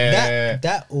 Yeah,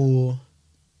 that or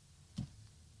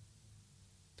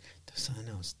there's something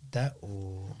else. That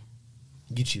or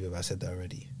YouTuber. I said that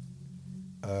already.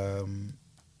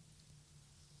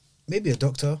 Maybe a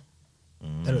doctor.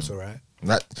 That was alright.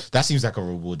 That seems like a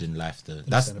rewarding life though.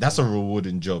 That's a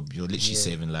rewarding job. You're literally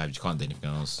saving lives. You can't do anything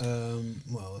else.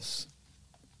 What else?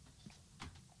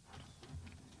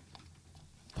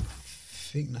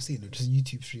 think that's it. Just a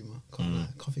YouTube streamer. Can't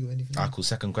think of anything. Alright, cool.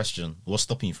 Second question: what's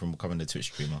stopping you from becoming a Twitch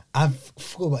streamer? I've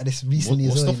thought about this recently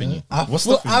What's as well. stopping you? I What's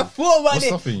thought stopping you? about What's it.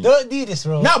 stopping you? Don't do this,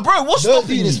 bro. Now, bro, what's Don't stopping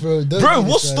do you? this, bro. Don't Bro, do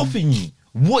what's this, man. stopping you?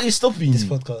 What is stopping This you?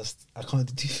 podcast, I can't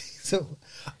do two things. So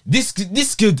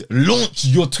This could launch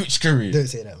your Twitch career. don't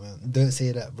say that, man. Don't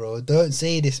say that, bro. Don't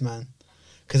say this, man.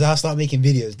 Because I'll start making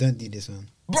videos. Don't do this, man.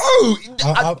 Bro,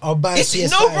 I'll buy a it's,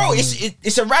 PS5, no, bro. man.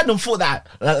 It's a random thought that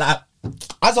like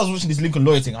as I was watching this Lincoln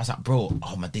Lawyer thing, I was like, bro,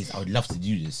 oh my days, I would love to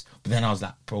do this. But then I was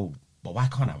like, bro, but why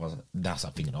can't I? Then I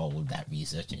started thinking, oh, all that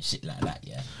research and shit like that,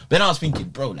 yeah. But then I was thinking,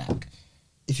 bro, like,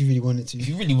 If you really wanted to. if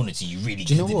you really wanted to, you really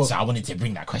Do you know could. what? So I wanted to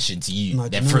bring that question to you, No, do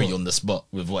then you know throw what? you on the spot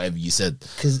with whatever you said.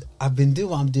 Because I've been doing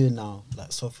what I'm doing now,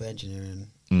 like software engineering,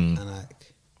 and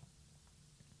like,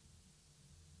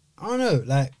 I don't know,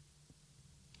 like,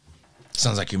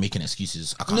 Sounds like you're making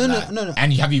excuses. I can't No, no, lie. no.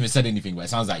 And you haven't even said anything, but it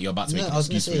sounds like you're about to make an I was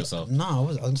gonna excuse for say, yourself. no, I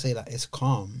was gonna say like it's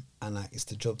calm and like it's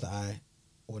the job that I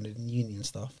wanted in uni and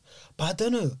stuff. But I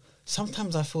don't know.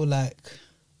 Sometimes I feel like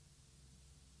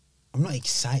I'm not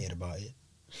excited about it,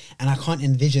 and I can't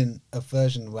envision a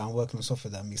version where I'm working on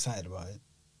software that I'm excited about it.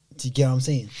 Do you get what I'm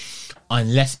saying?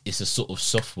 Unless it's a sort of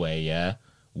software, yeah,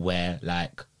 where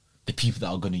like the people that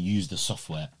are going to use the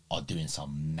software are doing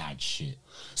some mad shit.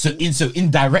 So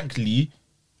indirectly,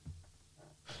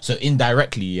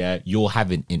 yeah, you're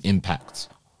having an impact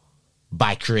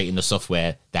by creating the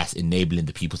software that's enabling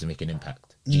the people to make an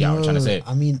impact. Do you get what I'm trying to say?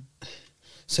 I mean,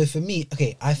 so for me,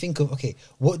 okay, I think of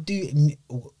what do me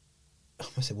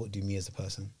as a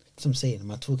person? That's what I'm saying.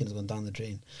 My talking has gone down the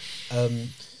drain.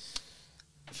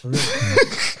 For real,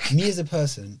 me as a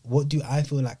person, what do I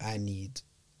feel like I need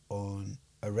on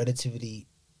a relatively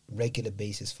regular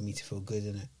basis for me to feel good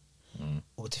in it,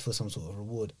 or to feel some sort of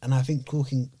reward? And I think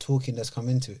talking does come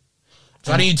into it.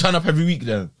 So why don't you turn up every week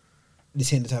then?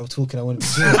 This ain't the type of talking I want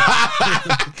to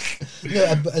be doing.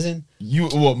 No, but as in, You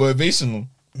what, motivational?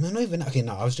 no, not even. Okay,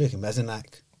 no, I was joking, but as in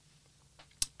like,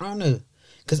 I don't know,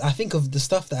 because I think of the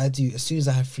stuff that I do as soon as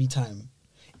I have free time.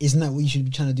 Isn't that what you should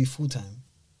be trying to do full time?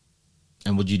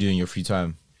 And what do you do in your free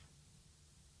time?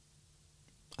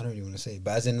 I don't really want to say,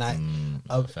 but as in like,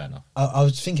 Fair enough. I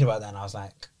was thinking about that and I was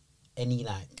like, any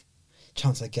like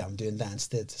chance I get, I'm doing that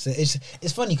instead. So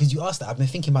it's funny because you asked that. I've been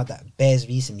thinking about that bears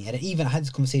recently, and even I had this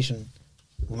conversation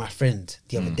with my friend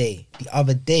the other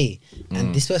day,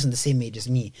 and this person the same age as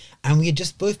me, and we had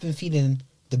just both been feeling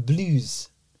the blues,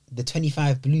 the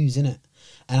 25 blues, innit?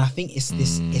 And I think it's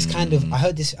this. It's kind of. I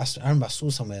heard this. I remember I saw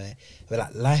somewhere where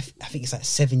like life. I think it's like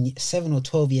 7 or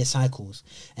 12 year cycles,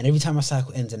 and every time a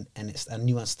cycle ends and it's a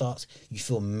new one starts, you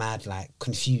feel mad, like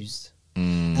confused.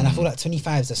 And I feel like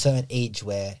 25 is a certain age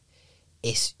where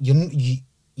it's you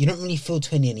don't really feel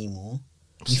 20 anymore,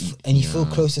 you feel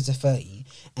closer to 30,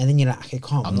 and then you're like, okay,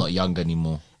 calm. I'm not young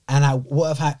anymore. And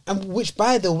which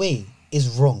by the way is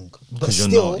wrong, but 'Cause you're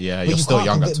still, not, yeah, but you're you still can't-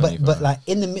 young at but 25. like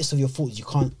in the midst of your thoughts, you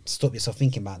can't stop yourself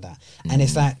thinking about that. And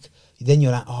it's like, then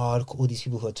you're like, oh, look at all these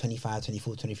people who are 25,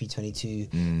 24, 23, 22,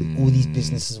 with all these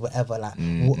businesses, whatever, like,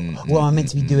 what am I meant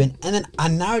to be doing? And then I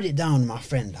narrowed it down to my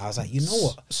friend. I was like, you know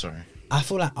what? Sorry. I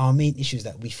feel like our main issue is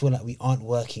that we feel like we aren't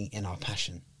working in our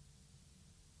passion.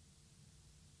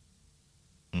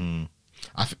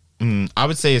 I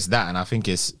would say it's that, and I think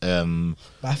it's But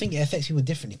I think it affects people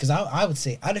differently, because I would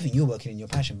say, I don't think you're working in your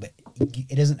passion, but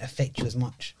it doesn't affect you as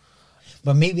much.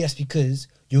 But maybe that's because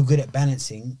you're good at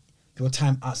balancing your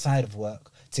time outside of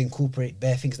work to incorporate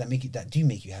bare things that do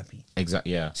make you happy,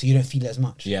 exactly, yeah, so you don't feel it as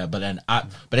much. yeah. But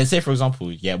then say for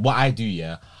example, yeah, what I do,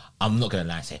 yeah, I'm not gonna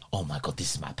lie and say, oh my god,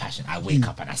 this is my passion. I wake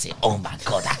up and I say, oh my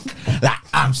god,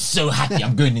 I'm so happy.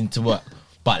 I'm going into work,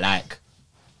 but like.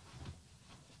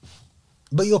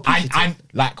 But you're I'm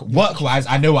like work wise,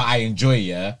 I know what I enjoy,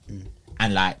 yeah,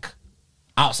 and like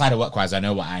outside of work wise, I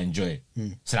know what I enjoy.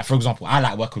 So like for example, I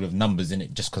like working with numbers in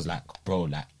it, just because like bro,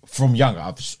 like from younger,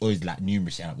 I've just always like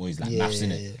numeracy and I've always like maths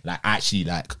in it. Yeah. Like actually,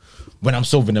 like when I'm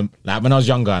solving them, like when I was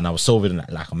younger and I was solving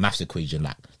like a maths equation,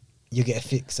 like you get a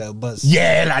fix, a buzz.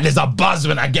 yeah, like there's a buzz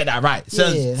when I get that right.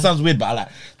 Yeah. Sounds weird, but I like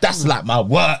that's like my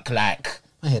work. Like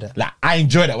I hear that. like I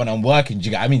enjoy that when I'm working. Do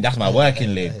you get what I mean? That's my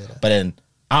working lane. hear that. But then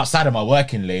outside of my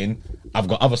working lane, I've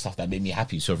got other stuff that make me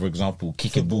happy. So for example,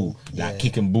 kicking ball, like yeah.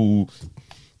 kicking ball,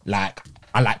 like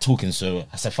I like talking. So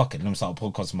I said, fuck it, let me start a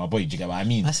podcast with my boy. Do you get what I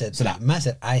mean? I said, so like,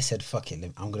 I said, fuck it,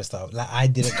 I'm gonna start. Like I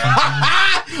didn't come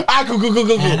to you. ah,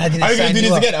 cool. And I Are didn't we gonna sign do you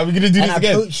this up. again? Are we gonna do And this I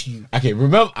again? approached you. Okay,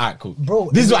 remember? Alright, cool. Bro,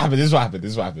 this is what happened. This is what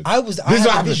happened. I had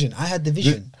the vision. I had the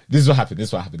vision. This is what happened. This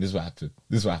is what happened. This is what happened.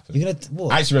 This is what happened. You're gonna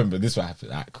what? I actually remember this is what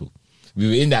happened. Alright, cool. We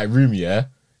were in that room, yeah,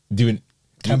 doing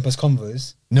Campus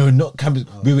convos. no, not campus.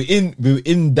 We were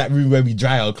in that room where we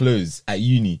dry our clothes at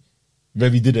uni.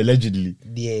 where we did allegedly.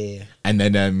 Yeah. And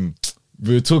then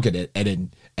we were talking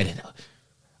and then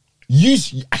you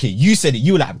said it.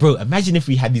 You were like, bro, imagine if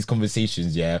we had these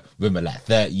conversations, yeah, when we're like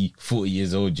 30, 40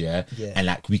 years old, yeah, and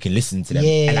like we can listen to them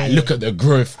and like look at the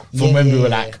growth from when we were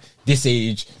like this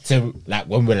age to like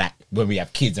when we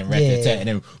have kids and and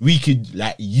then we could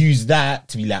like use that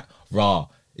to be like, rah,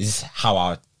 is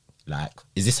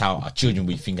this how our children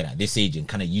will be thinking at this age, and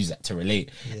kind of use that to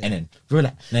relate. And then we were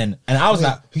like, and I was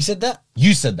like, who said that?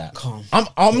 You said that. Calm.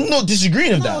 I'm not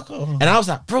disagreeing with that. Calm. And I was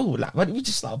like, bro, like, why don't we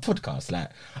just start a podcast?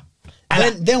 Like,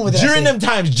 Then during them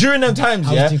times,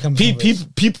 yeah,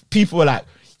 people were like,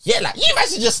 yeah, like you might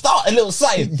just start a little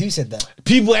something. Who said that?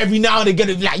 People every now and again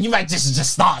be like, you might just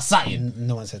start something.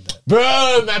 No one said that.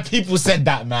 Bro, man, people said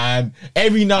that, man.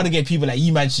 Every now and again, people like,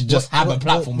 you might should just have a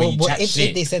platform where you chat shit.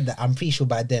 If they said that, I'm pretty sure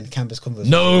by then Campus Converse.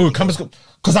 No, Campus Converse,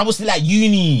 because I was still at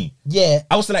uni. Yeah.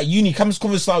 I was still at uni. Campus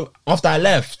Converse started after I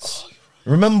left.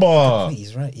 Remember?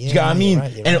 He's right. Yeah, you get what I mean?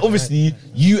 Right, and obviously,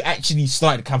 you actually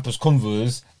started Campus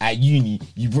Converse at uni.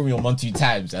 You brought me on 1-2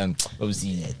 times, and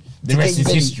obviously, the rest is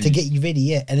history. To get you ready,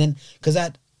 yeah. And then, because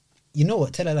you know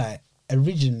what? Tell her that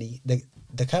originally,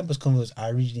 the Campus Converse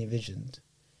I originally envisioned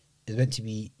is meant to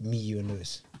be me, you, and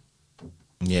Lewis.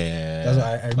 Yeah. That's what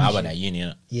I originally. I went at uni,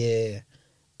 innit? Yeah.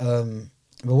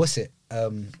 But what's it?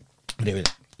 Anyway,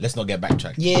 let's not get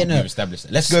backtracked. Yeah, no. We've established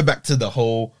it. Let's go back to the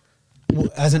whole.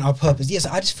 As in our purpose. Yes,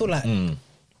 I just feel like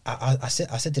I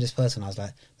said to this person, I was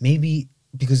like, maybe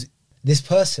because this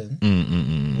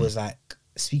person was like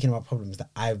speaking about problems that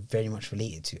I very much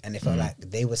related to, and it felt like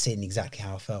they were saying exactly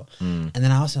how I felt. And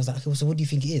then I asked them, I was like, okay, well, so what do you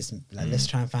think it is? Like, let's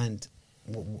try and find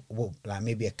what like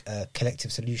maybe a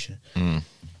collective solution. And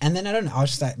then I don't know, I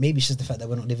was just like, maybe it's just the fact that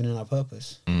we're not living in our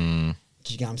purpose. Do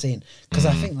you get what I'm saying? Because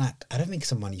I think like, I don't think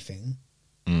it's a money thing,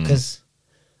 because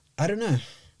I don't know.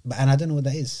 And I don't know what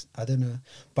that is. I don't know.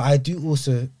 But I do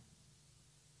also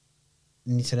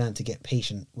need to learn to get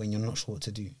patient when you're not sure what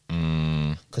to do.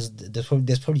 Because there's probably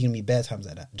going to be bad times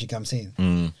like that. Do you get what I'm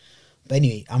saying? But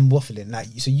anyway, I'm waffling. Like,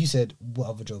 so you said, what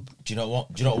other job? Do you know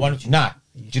what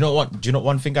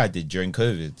one thing I did during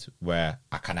COVID where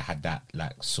I kind of had that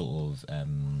like sort of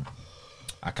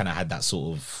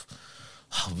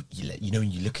you know,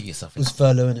 when you look at yourself, It was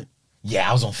furlough, innit? yeah,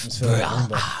 I was on. Bro,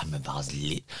 remember. I remember I was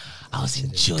lit. I was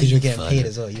enjoying. Because you were getting furlough. paid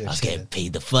as well. I was getting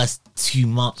paid the first 2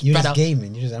 months. You were brother, just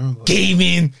gaming. I remember.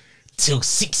 gaming till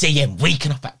 6 a.m.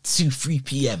 Waking up at 2-3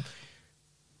 p.m.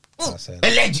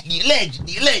 Allegedly,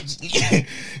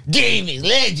 gaming,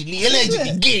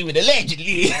 allegedly, gaming,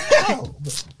 allegedly.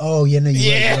 Oh yeah, no,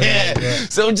 Yeah.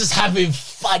 Right. So I'm just having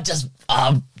fun, just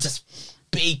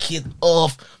baking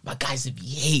off. My guys would be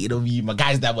hating on me. My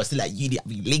guys that were still at uni, I'd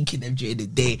be linking them during the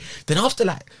day. Then after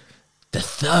like the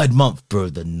 3rd month, bro,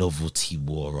 the novelty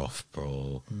wore off,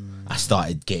 bro. I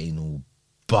started getting all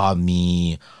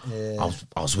bummy. Yeah.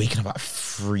 I was waking up at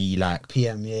 3 like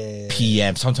PM, yeah.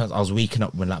 PM. Sometimes I was waking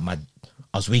up when like my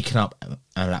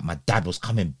dad was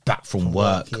coming back from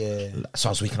work. Yeah. So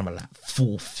I was waking up at like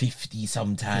 4:50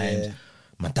 sometimes. Yeah.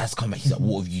 My dad's coming back. He's like,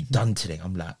 "What have you done today?"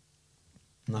 I'm like,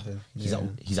 Nothing. He's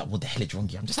like, what the hell is wrong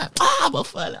here? I'm just like, I'm a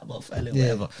fella,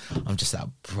 whatever. I'm just like,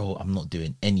 bro, I'm not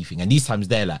doing anything. And these times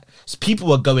they're like, so people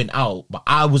were going out, but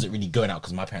I wasn't really going out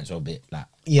because my parents were a bit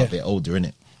older,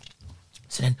 innit?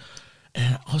 So then,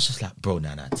 and I was just like, bro,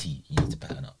 nah, T, you need to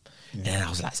pattern up. And then I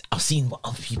was seeing what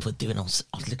other people are doing. I was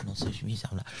looking on social media.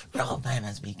 I'm like, bro, my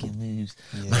man's making moves.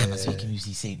 My man's making moves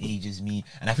the same age as me.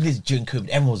 And I feel it's during COVID,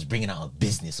 everyone was bringing out a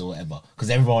business or whatever. Because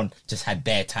everyone just had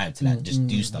bare time to like just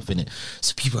do stuff in it.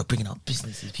 So people are bringing out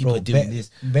businesses. People are doing this.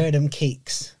 Bear them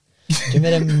cakes. Do you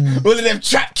remember them? All of them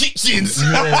trap kitchens.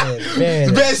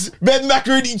 Yeah, best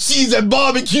macaroni cheese and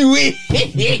barbecue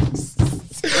wings.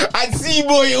 And sea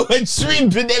boil and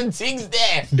shrimp and them things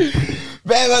there.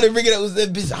 Man, I'm bringing up was their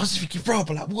business. I was just thinking, bro,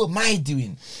 but like, what am I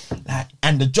doing? Like,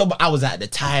 and the job I was at the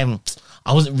time,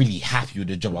 I wasn't really happy with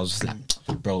the job. I was just like,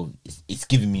 bro, it's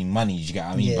giving me money. You get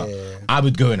what I mean? Yeah. But I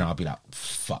would go in and I'd be like,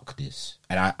 fuck this.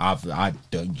 And I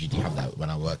don't usually have that when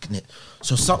I work in it.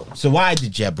 So what I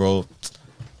did, yeah, bro,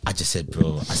 I just said,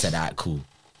 bro, I said, alright, cool.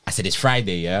 I said, it's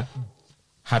Friday, yeah?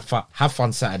 Have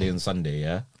fun Saturday and Sunday,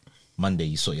 yeah? Monday,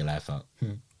 you sort your life out.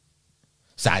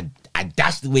 So I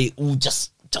dashed away all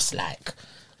just like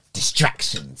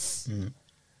distractions.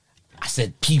 I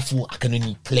said, people, I can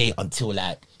only play until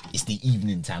like it's the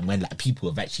evening time when like people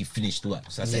have actually finished work.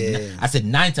 So I said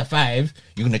 9 to 5,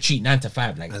 you're gonna treat 9 to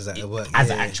 5 like as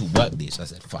an actual work day. So I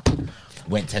said, fuck it.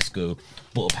 Went Tesco,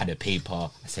 bought up, had a paper.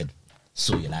 I said,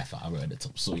 sort your life out. I wrote at the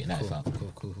top, sort your life out.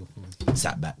 Cool.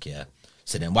 Sat back, yeah.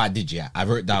 So then what I did, yeah, I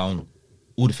wrote down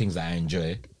all the things that I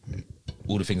enjoy,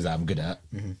 all the things that I'm good at,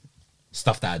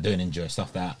 stuff that I don't enjoy,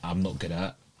 stuff that I'm not good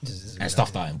at, and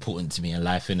stuff that are important to me in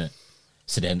life, innit?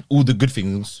 So then all the good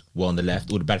things were on the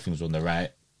left, all the bad things were on the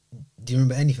right. Do you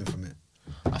remember anything from it?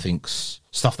 I think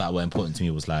stuff that were important to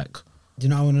me was like, Do you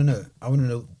know what I want to know? I want to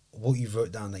know what you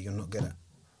wrote down that you're not good at.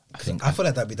 I think I feel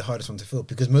like that'd be the hardest one to fill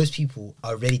because most people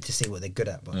are ready to say what they're good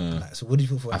at. But like, so what did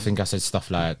you put for? I think I said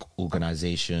stuff like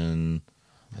organization.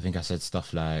 I think I said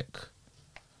stuff like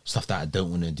stuff that I don't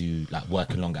want to do, like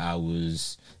working long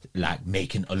hours, like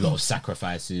making a lot of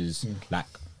sacrifices, like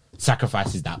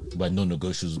sacrifices that were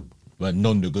non-negotiables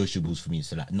for me.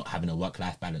 So like not having a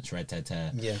work-life balance, right?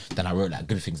 Yeah. Then I wrote like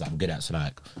good things that I'm good at. So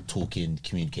like talking,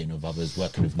 communicating with others,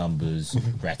 working with numbers,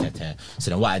 right?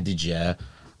 So then what I did,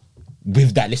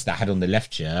 with that list that I had on the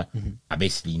left, I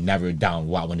basically narrowed down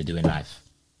what I want to do in life.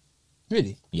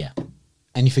 Really? Yeah.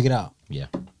 And you figured out? Yeah.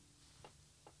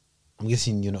 I'm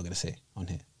guessing you're not going to say on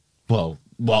here. Well,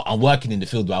 I'm working in the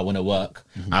field where I want to work.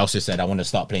 I also said I want to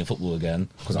start playing football again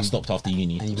because I stopped after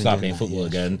uni. And you've been Start doing playing that, football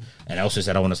again. And I also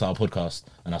said I want to start a podcast.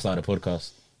 And I started a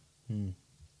podcast.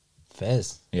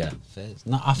 Fairs. Yeah. Fairs.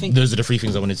 No, I think... Those are the 3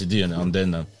 things I wanted to do and I'm doing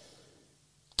them.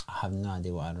 I have no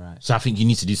idea what I'd write. So I think you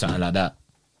need to do something like that.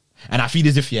 And I feel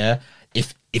as if,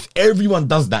 if everyone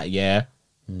does that,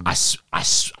 I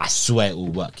swear it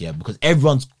will work, because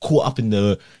everyone's caught up in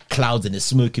the clouds and the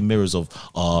smoke and mirrors of,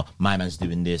 my man's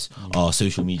doing this,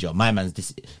 social media, my man's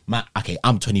this,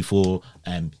 I'm 24,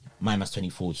 my man's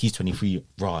 24, he's 23,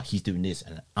 he's doing this,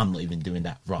 and I'm not even doing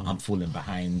that, I'm falling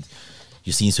behind.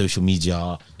 You're seeing social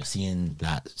media, you're seeing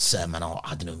like certain man,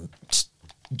 I don't know,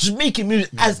 just making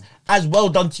music as well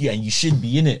done to you, and you should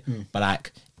be in it, but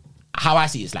like, how I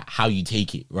see it's like how you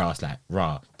take it, it's like,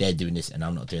 they're doing this and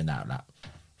I'm not doing that, like,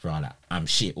 I'm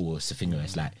shit, or Safingo,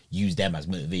 it's like, use them as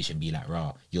motivation, be like,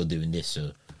 you're doing this,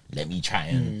 so let me try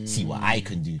and see what I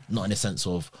can do. Not in a sense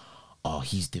of,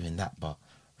 he's doing that, but,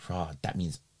 that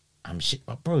means I'm shit.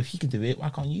 But bro, if he can do it, why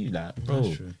can't you? Like, bro.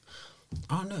 That's true.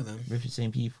 I don't know, man. We're the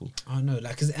same people. I don't know.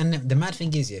 Like, and the mad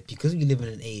thing is, because we live in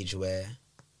an age where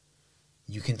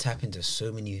you can tap into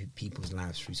so many people's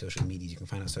lives through social media, you can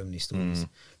find out so many stories.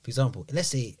 For example, let's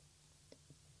say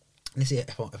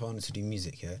if I wanted to do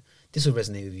music, this will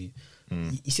resonate with you.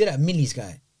 You see that Millie's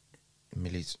guy?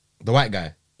 Millie's the white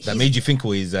guy that made you think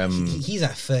he's he's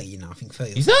at 30 now, I think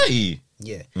 30. He's 30?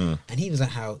 Yeah. And he was like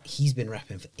how he's been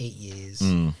rapping for 8 years.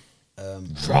 And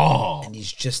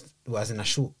he's just, as in a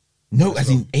short. No, as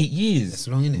in 8 years. That's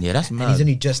long, isn't it? Yeah, that's mad. And he's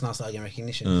only just now starting getting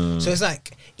recognition. So it's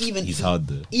like, he's hard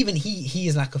though. Even he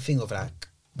is like a thing of like,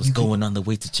 what's going on the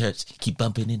way to church? Keep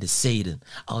bumping into Satan.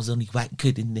 I was only white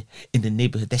good in the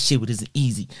neighborhood. That shit wasn't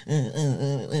easy.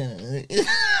 Okay.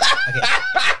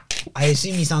 I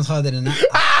assume he sounds harder than that.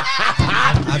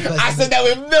 I said that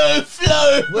with no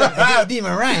flow. Well, I didn't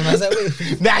even rhyme. I was like,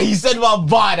 wait. Nah, he said one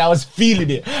bar and I was feeling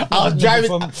it. I was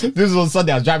driving. This was on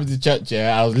Sunday. I was driving to church.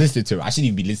 I was listening to it. I shouldn't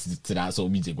even be listening to that sort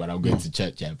of music when I'm going to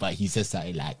church. But he said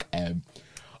something like, on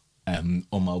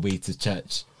my way to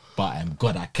church. But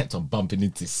God, I kept on bumping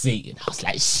into Satan. I was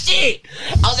like, shit,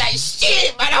 man,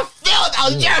 I felt I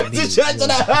was driving to church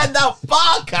and I heard that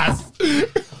podcast.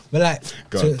 But like,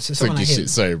 God, so someone like him, shit,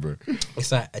 sorry, bro.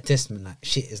 It's like a testament, like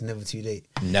shit is never too late.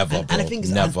 Never, and bro. the thing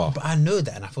is, never. But I know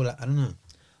that, and I feel like I don't know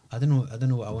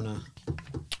what I wanna. Do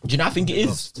you know? I think it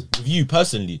is with you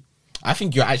personally. I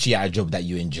think you're actually at a job that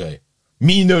you enjoy.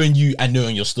 Me knowing you and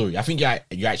knowing your story, I think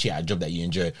you're actually at a job that you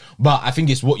enjoy. But I think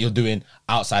it's what you're doing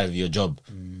outside of your job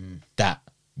that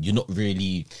you're not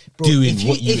really doing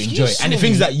what you enjoy. And the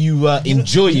things that you were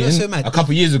enjoying a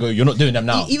couple of years ago, you're not doing them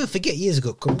now. Even forget years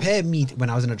ago. Compare me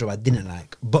when I was in a job I didn't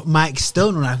like, but my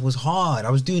external life was hard. I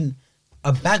was doing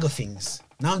a bag of things.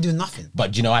 Now I'm doing nothing.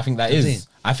 But do you know, I think that is.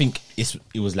 I think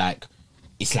it was like.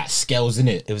 It's like scales,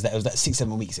 innit? It was that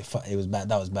 6-7 weeks. It was bad.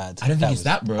 That was bad. I don't think it's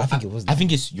that, bro. I think it was. I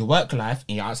think it's your work life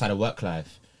and your outside of work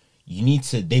life.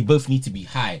 They both need to be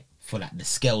high for like the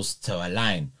scales to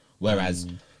align. Whereas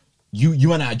you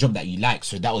went at a job that you like,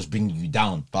 so that was bringing you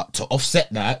down. But to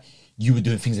offset that, you were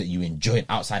doing things that you enjoyed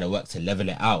outside of work to level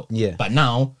it out. Yeah. But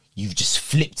now you've just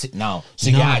flipped it now.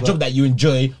 So you're at a job that you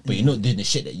enjoy, but you're not doing the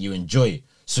shit that you enjoy.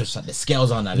 So it's like the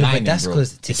scales aren't aligning, bro.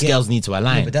 The scales need to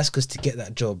align. No, but that's because to get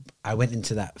that job, I went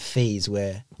into that phase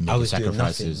where I was doing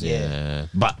nothing. Yeah.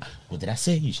 But what did I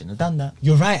say? You shouldn't have done that.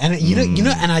 You're right, and you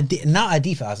know, and I did. Now I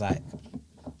deep. I was like,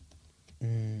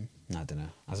 no, I don't know.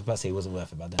 I was about to say it wasn't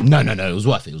worth it, but then. No. It was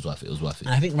worth it.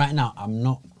 And I think right now I'm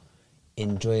not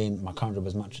enjoying my current job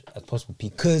as much as possible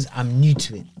because I'm new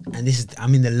to it, and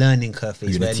I'm in the learning curve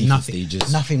phase where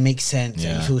nothing makes sense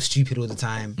and you feel stupid all the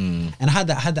time. And I had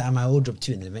that at my old job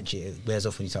too, and then eventually it wears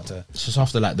off when you start to. It's just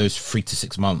after like those 3 to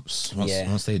 6 months,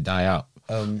 once they die out.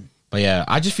 But yeah,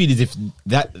 I just feel as if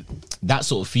that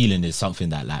sort of feeling is something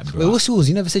that like, bro. Wait, what's yours?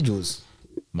 You never said yours.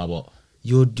 My what?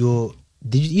 Your did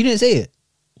you didn't say it.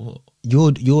 What?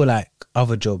 Your like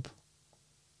other job.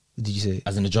 What did you say?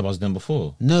 As in the job I was doing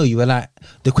before. No, you were like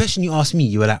the question you asked me.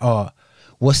 You were like, oh,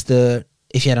 what's the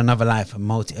if you had another life,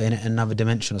 another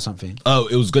dimension or something? Oh,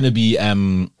 it was gonna be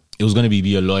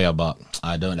be a lawyer, but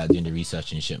I don't like doing the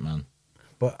research and shit, man.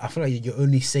 But I feel like you're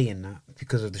only saying that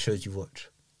because of the shows you watch.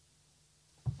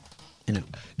 You know.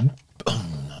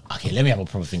 Okay, let me have a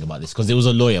proper think about this because it was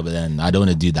a lawyer, but then I don't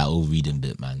want to do that whole reading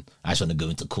bit, man. I just want to go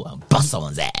into court and bust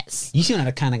someone's ass. You seem like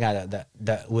the kind of guy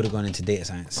that would have gone into data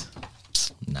science.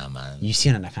 Nah, man. You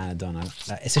seem like that kind of done,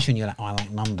 like, especially when you're like, oh, I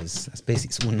like numbers. That's basically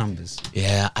it's all numbers.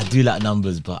 Yeah, I do like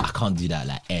numbers, but I can't do that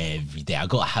like every day. I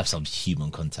gotta have some human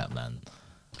contact, man.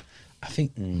 I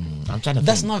think I'm trying to.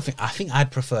 that's think. another thing. I think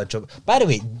I'd prefer a job. By the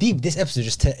way, deep. This episode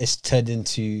just is turned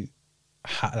into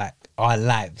like our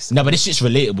lives. No, but this shit's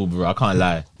relatable, bro. I can't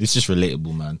lie. This is just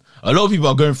relatable, man. A lot of people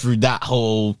are going through that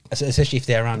whole. Especially if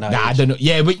they're around our age. I don't know.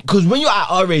 Yeah, because when you're at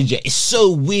our age, yeah, it's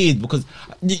so weird because,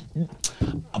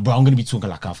 bro, I'm gonna be talking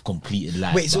like I've completed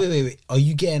life. Wait, so wait. Are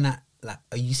you getting that? Like,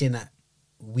 are you saying that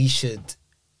we should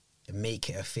make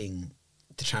it a thing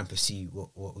to try and pursue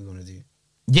what we want to do?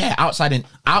 Yeah, outside, If you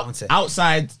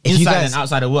inside guys- and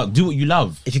outside of work. Do what you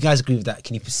love. If you guys agree with that,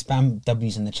 can you spam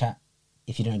W's in the chat?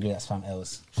 If you don't agree, that's spam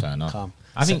L's. Fair enough. Calm.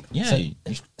 I think, yeah.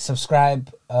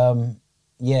 Subscribe.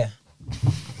 Yeah.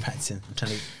 I'm practicing.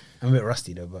 I'm a bit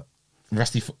rusty though, but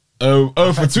Rusty for for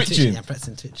practicing twitching. Yeah, I'm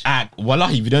practicing Twitch.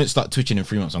 Wallahi, if you don't start twitching in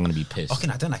 3 months, I'm gonna be pissed. Okay,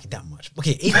 no, I don't like it that much.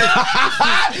 Okay, if,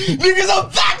 Because I'm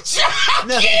backtracking.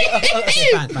 no,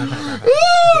 okay,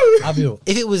 fine. I'll be real.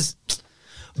 If it was,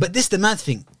 but this the mad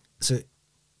thing. So,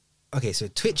 okay, so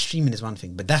Twitch streaming is one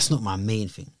thing, but that's not my main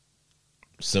thing.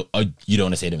 So you don't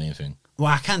want to say the main thing.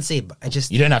 Well, I can say it, but I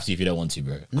just You don't have to if you don't want to,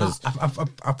 bro. no. 'Cause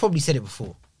I've probably said it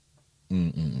before.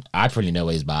 I probably know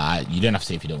ways, but you don't have to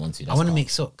say if you don't want to. I want to make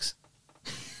socks,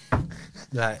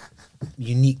 like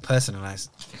unique, personalized.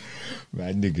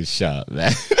 Man, nigga, shut up,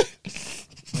 man.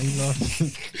 Why you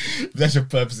laughing? That's your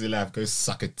purpose in life. Go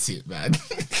suck a tit, man.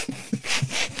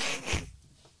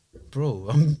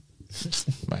 Bro,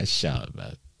 Man, shut up,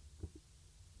 man.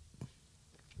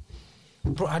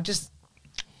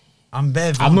 I'm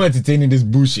bare. I'm not entertaining this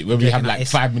bullshit when we Yeah, have no, like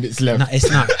it's- 5 minutes left. No, it's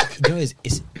not. You know,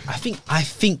 it's. I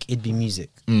think it'd be music.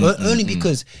 Only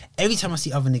because every time I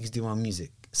see other niggas do my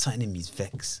music, something in me is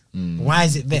vex. Why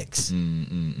is it vex? But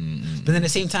then at the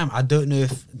same time, I don't know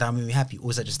if that made me happy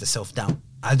or is that just a self doubt.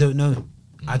 I don't know.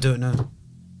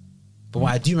 But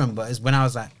what I do remember is when I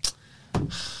was like,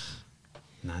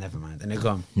 nah, never mind, and they're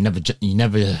gone.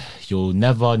 You'll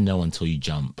never know until you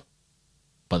jump.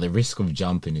 But the risk of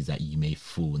jumping is that you may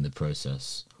fall in the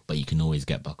process, but you can always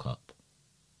get back up.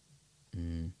 Oh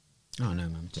no,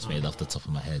 man. Just made it off the top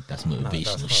of my head. That's that's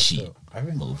motivational hard shit. still. I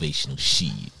think- Motivational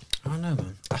shit. I don't know,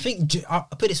 man. I think I'll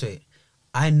put it this way.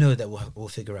 I know that we'll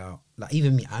figure out. Like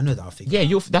even me, I know that I'll figure. Yeah,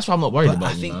 it out. that's why I'm not worried But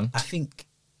about I you, think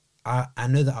man. I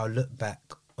know that I'll look back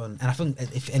on, and I think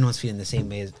if anyone's feeling the same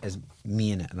way as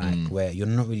me in it, like where you're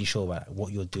not really sure about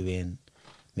what you're doing,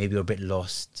 maybe you're a bit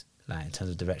lost, like in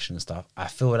terms of direction and stuff. I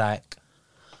feel like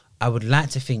I would like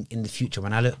to think in the future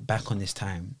when I look back on this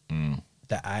time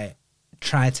that I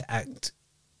try to act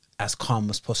as calm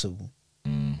as possible,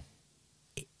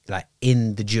 like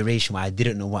in the duration where I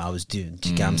didn't know what I was doing. Do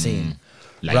you get what I'm saying?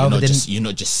 Like you're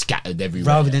not just scattered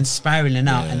everywhere. Rather than spiraling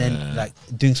out and then like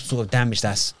doing some sort of damage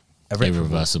that's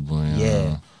irreversible.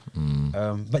 Yeah.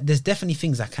 But there's definitely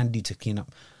things I can do to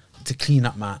clean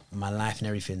up my life and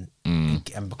everything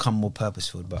and become more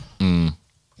purposeful. But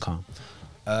calm.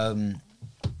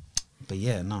 But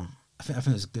yeah, no. I think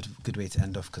it was a good way to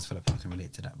end off because I feel like people can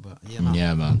relate to that. But yeah, man.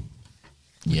 Yeah, man.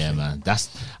 Yeah, man.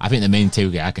 I think the main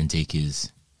takeaway I can take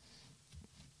is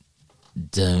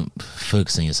don't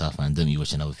focus on yourself, man. Don't be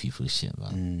watching other people's shit,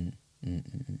 man.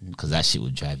 Because that shit will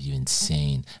drive you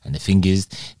insane. And the thing is,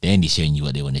 they're only showing you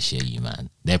what they want to show you, man.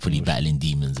 They're probably battling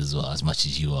demons as well, as much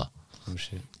as you are. Oh,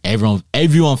 shit.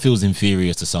 Everyone feels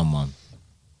inferior to someone.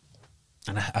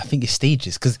 And I think it's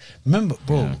stages. Because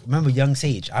remember Young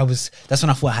Sage? That's when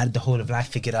I thought I had the whole of life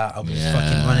figured out. I was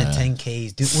fucking running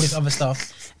 10Ks, do all this other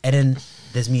stuff. And then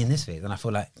there's me in this phase. And I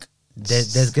feel like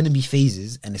there's going to be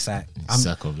phases. And it's like,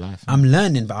 Circle of life. I'm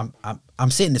learning, but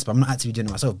I'm saying this, but I'm not actively doing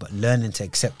it myself. But learning to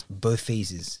accept both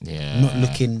phases. Yeah. Not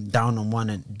looking down on one.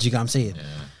 And do you get what I'm saying? Yeah.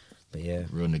 But yeah.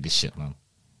 Real nigga shit, man.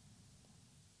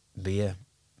 But yeah.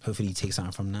 Hopefully you take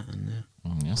something from that. And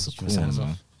That's a Should we cool sign one, us man.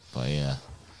 off? But yeah.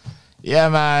 Yeah,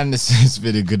 man, it's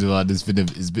been a good one. It's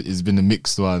been a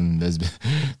mixed one.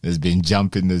 There's been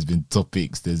jumping, there's been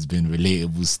topics, there's been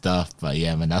relatable stuff. But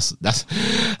yeah, man, that's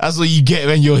what you get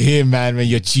when you're here, man. When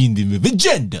you're tuned in with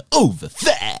Agenda Over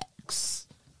Facts.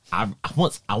 I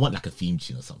want like a theme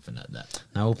tune or something like that.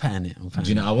 No, we'll pattern it. Do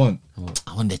you know what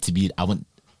I want it to be? I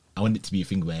want it to be a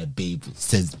thing where Babe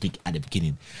says big at the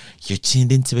beginning, "You're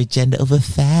tuned into Agenda Over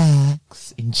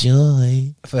Facts.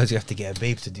 Enjoy." First, you have to get a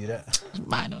babe to do that.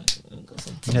 Man, You know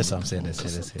what I'm saying?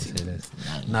 Say this.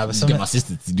 Nah, but get my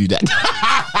sister to do that.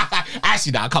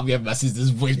 Actually, I can't get my sister's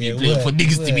voice being played for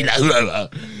niggas to be like,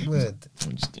 Word.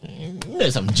 you know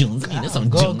some Jones, you know some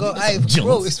Go, Jones, go. you know Aye, some Jones.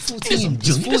 bro, it's 14.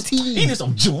 It's 14. You know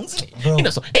some Jones, Bro. you know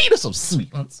some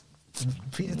sweet ones.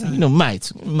 Peter You know, might.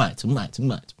 But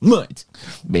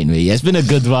anyway, yeah, it's been a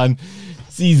good one.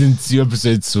 Season 2,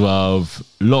 episode 12,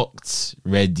 locked,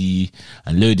 ready,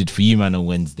 and loaded for you, man, on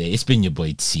Wednesday. It's been your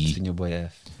boy T. Been your boy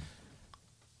F.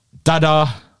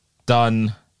 Dada,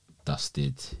 done,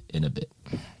 dusted. In a bit.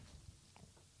 You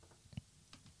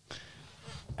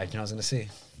know what I was gonna say?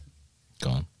 Go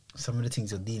on. Some of the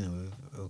things you're dealing with are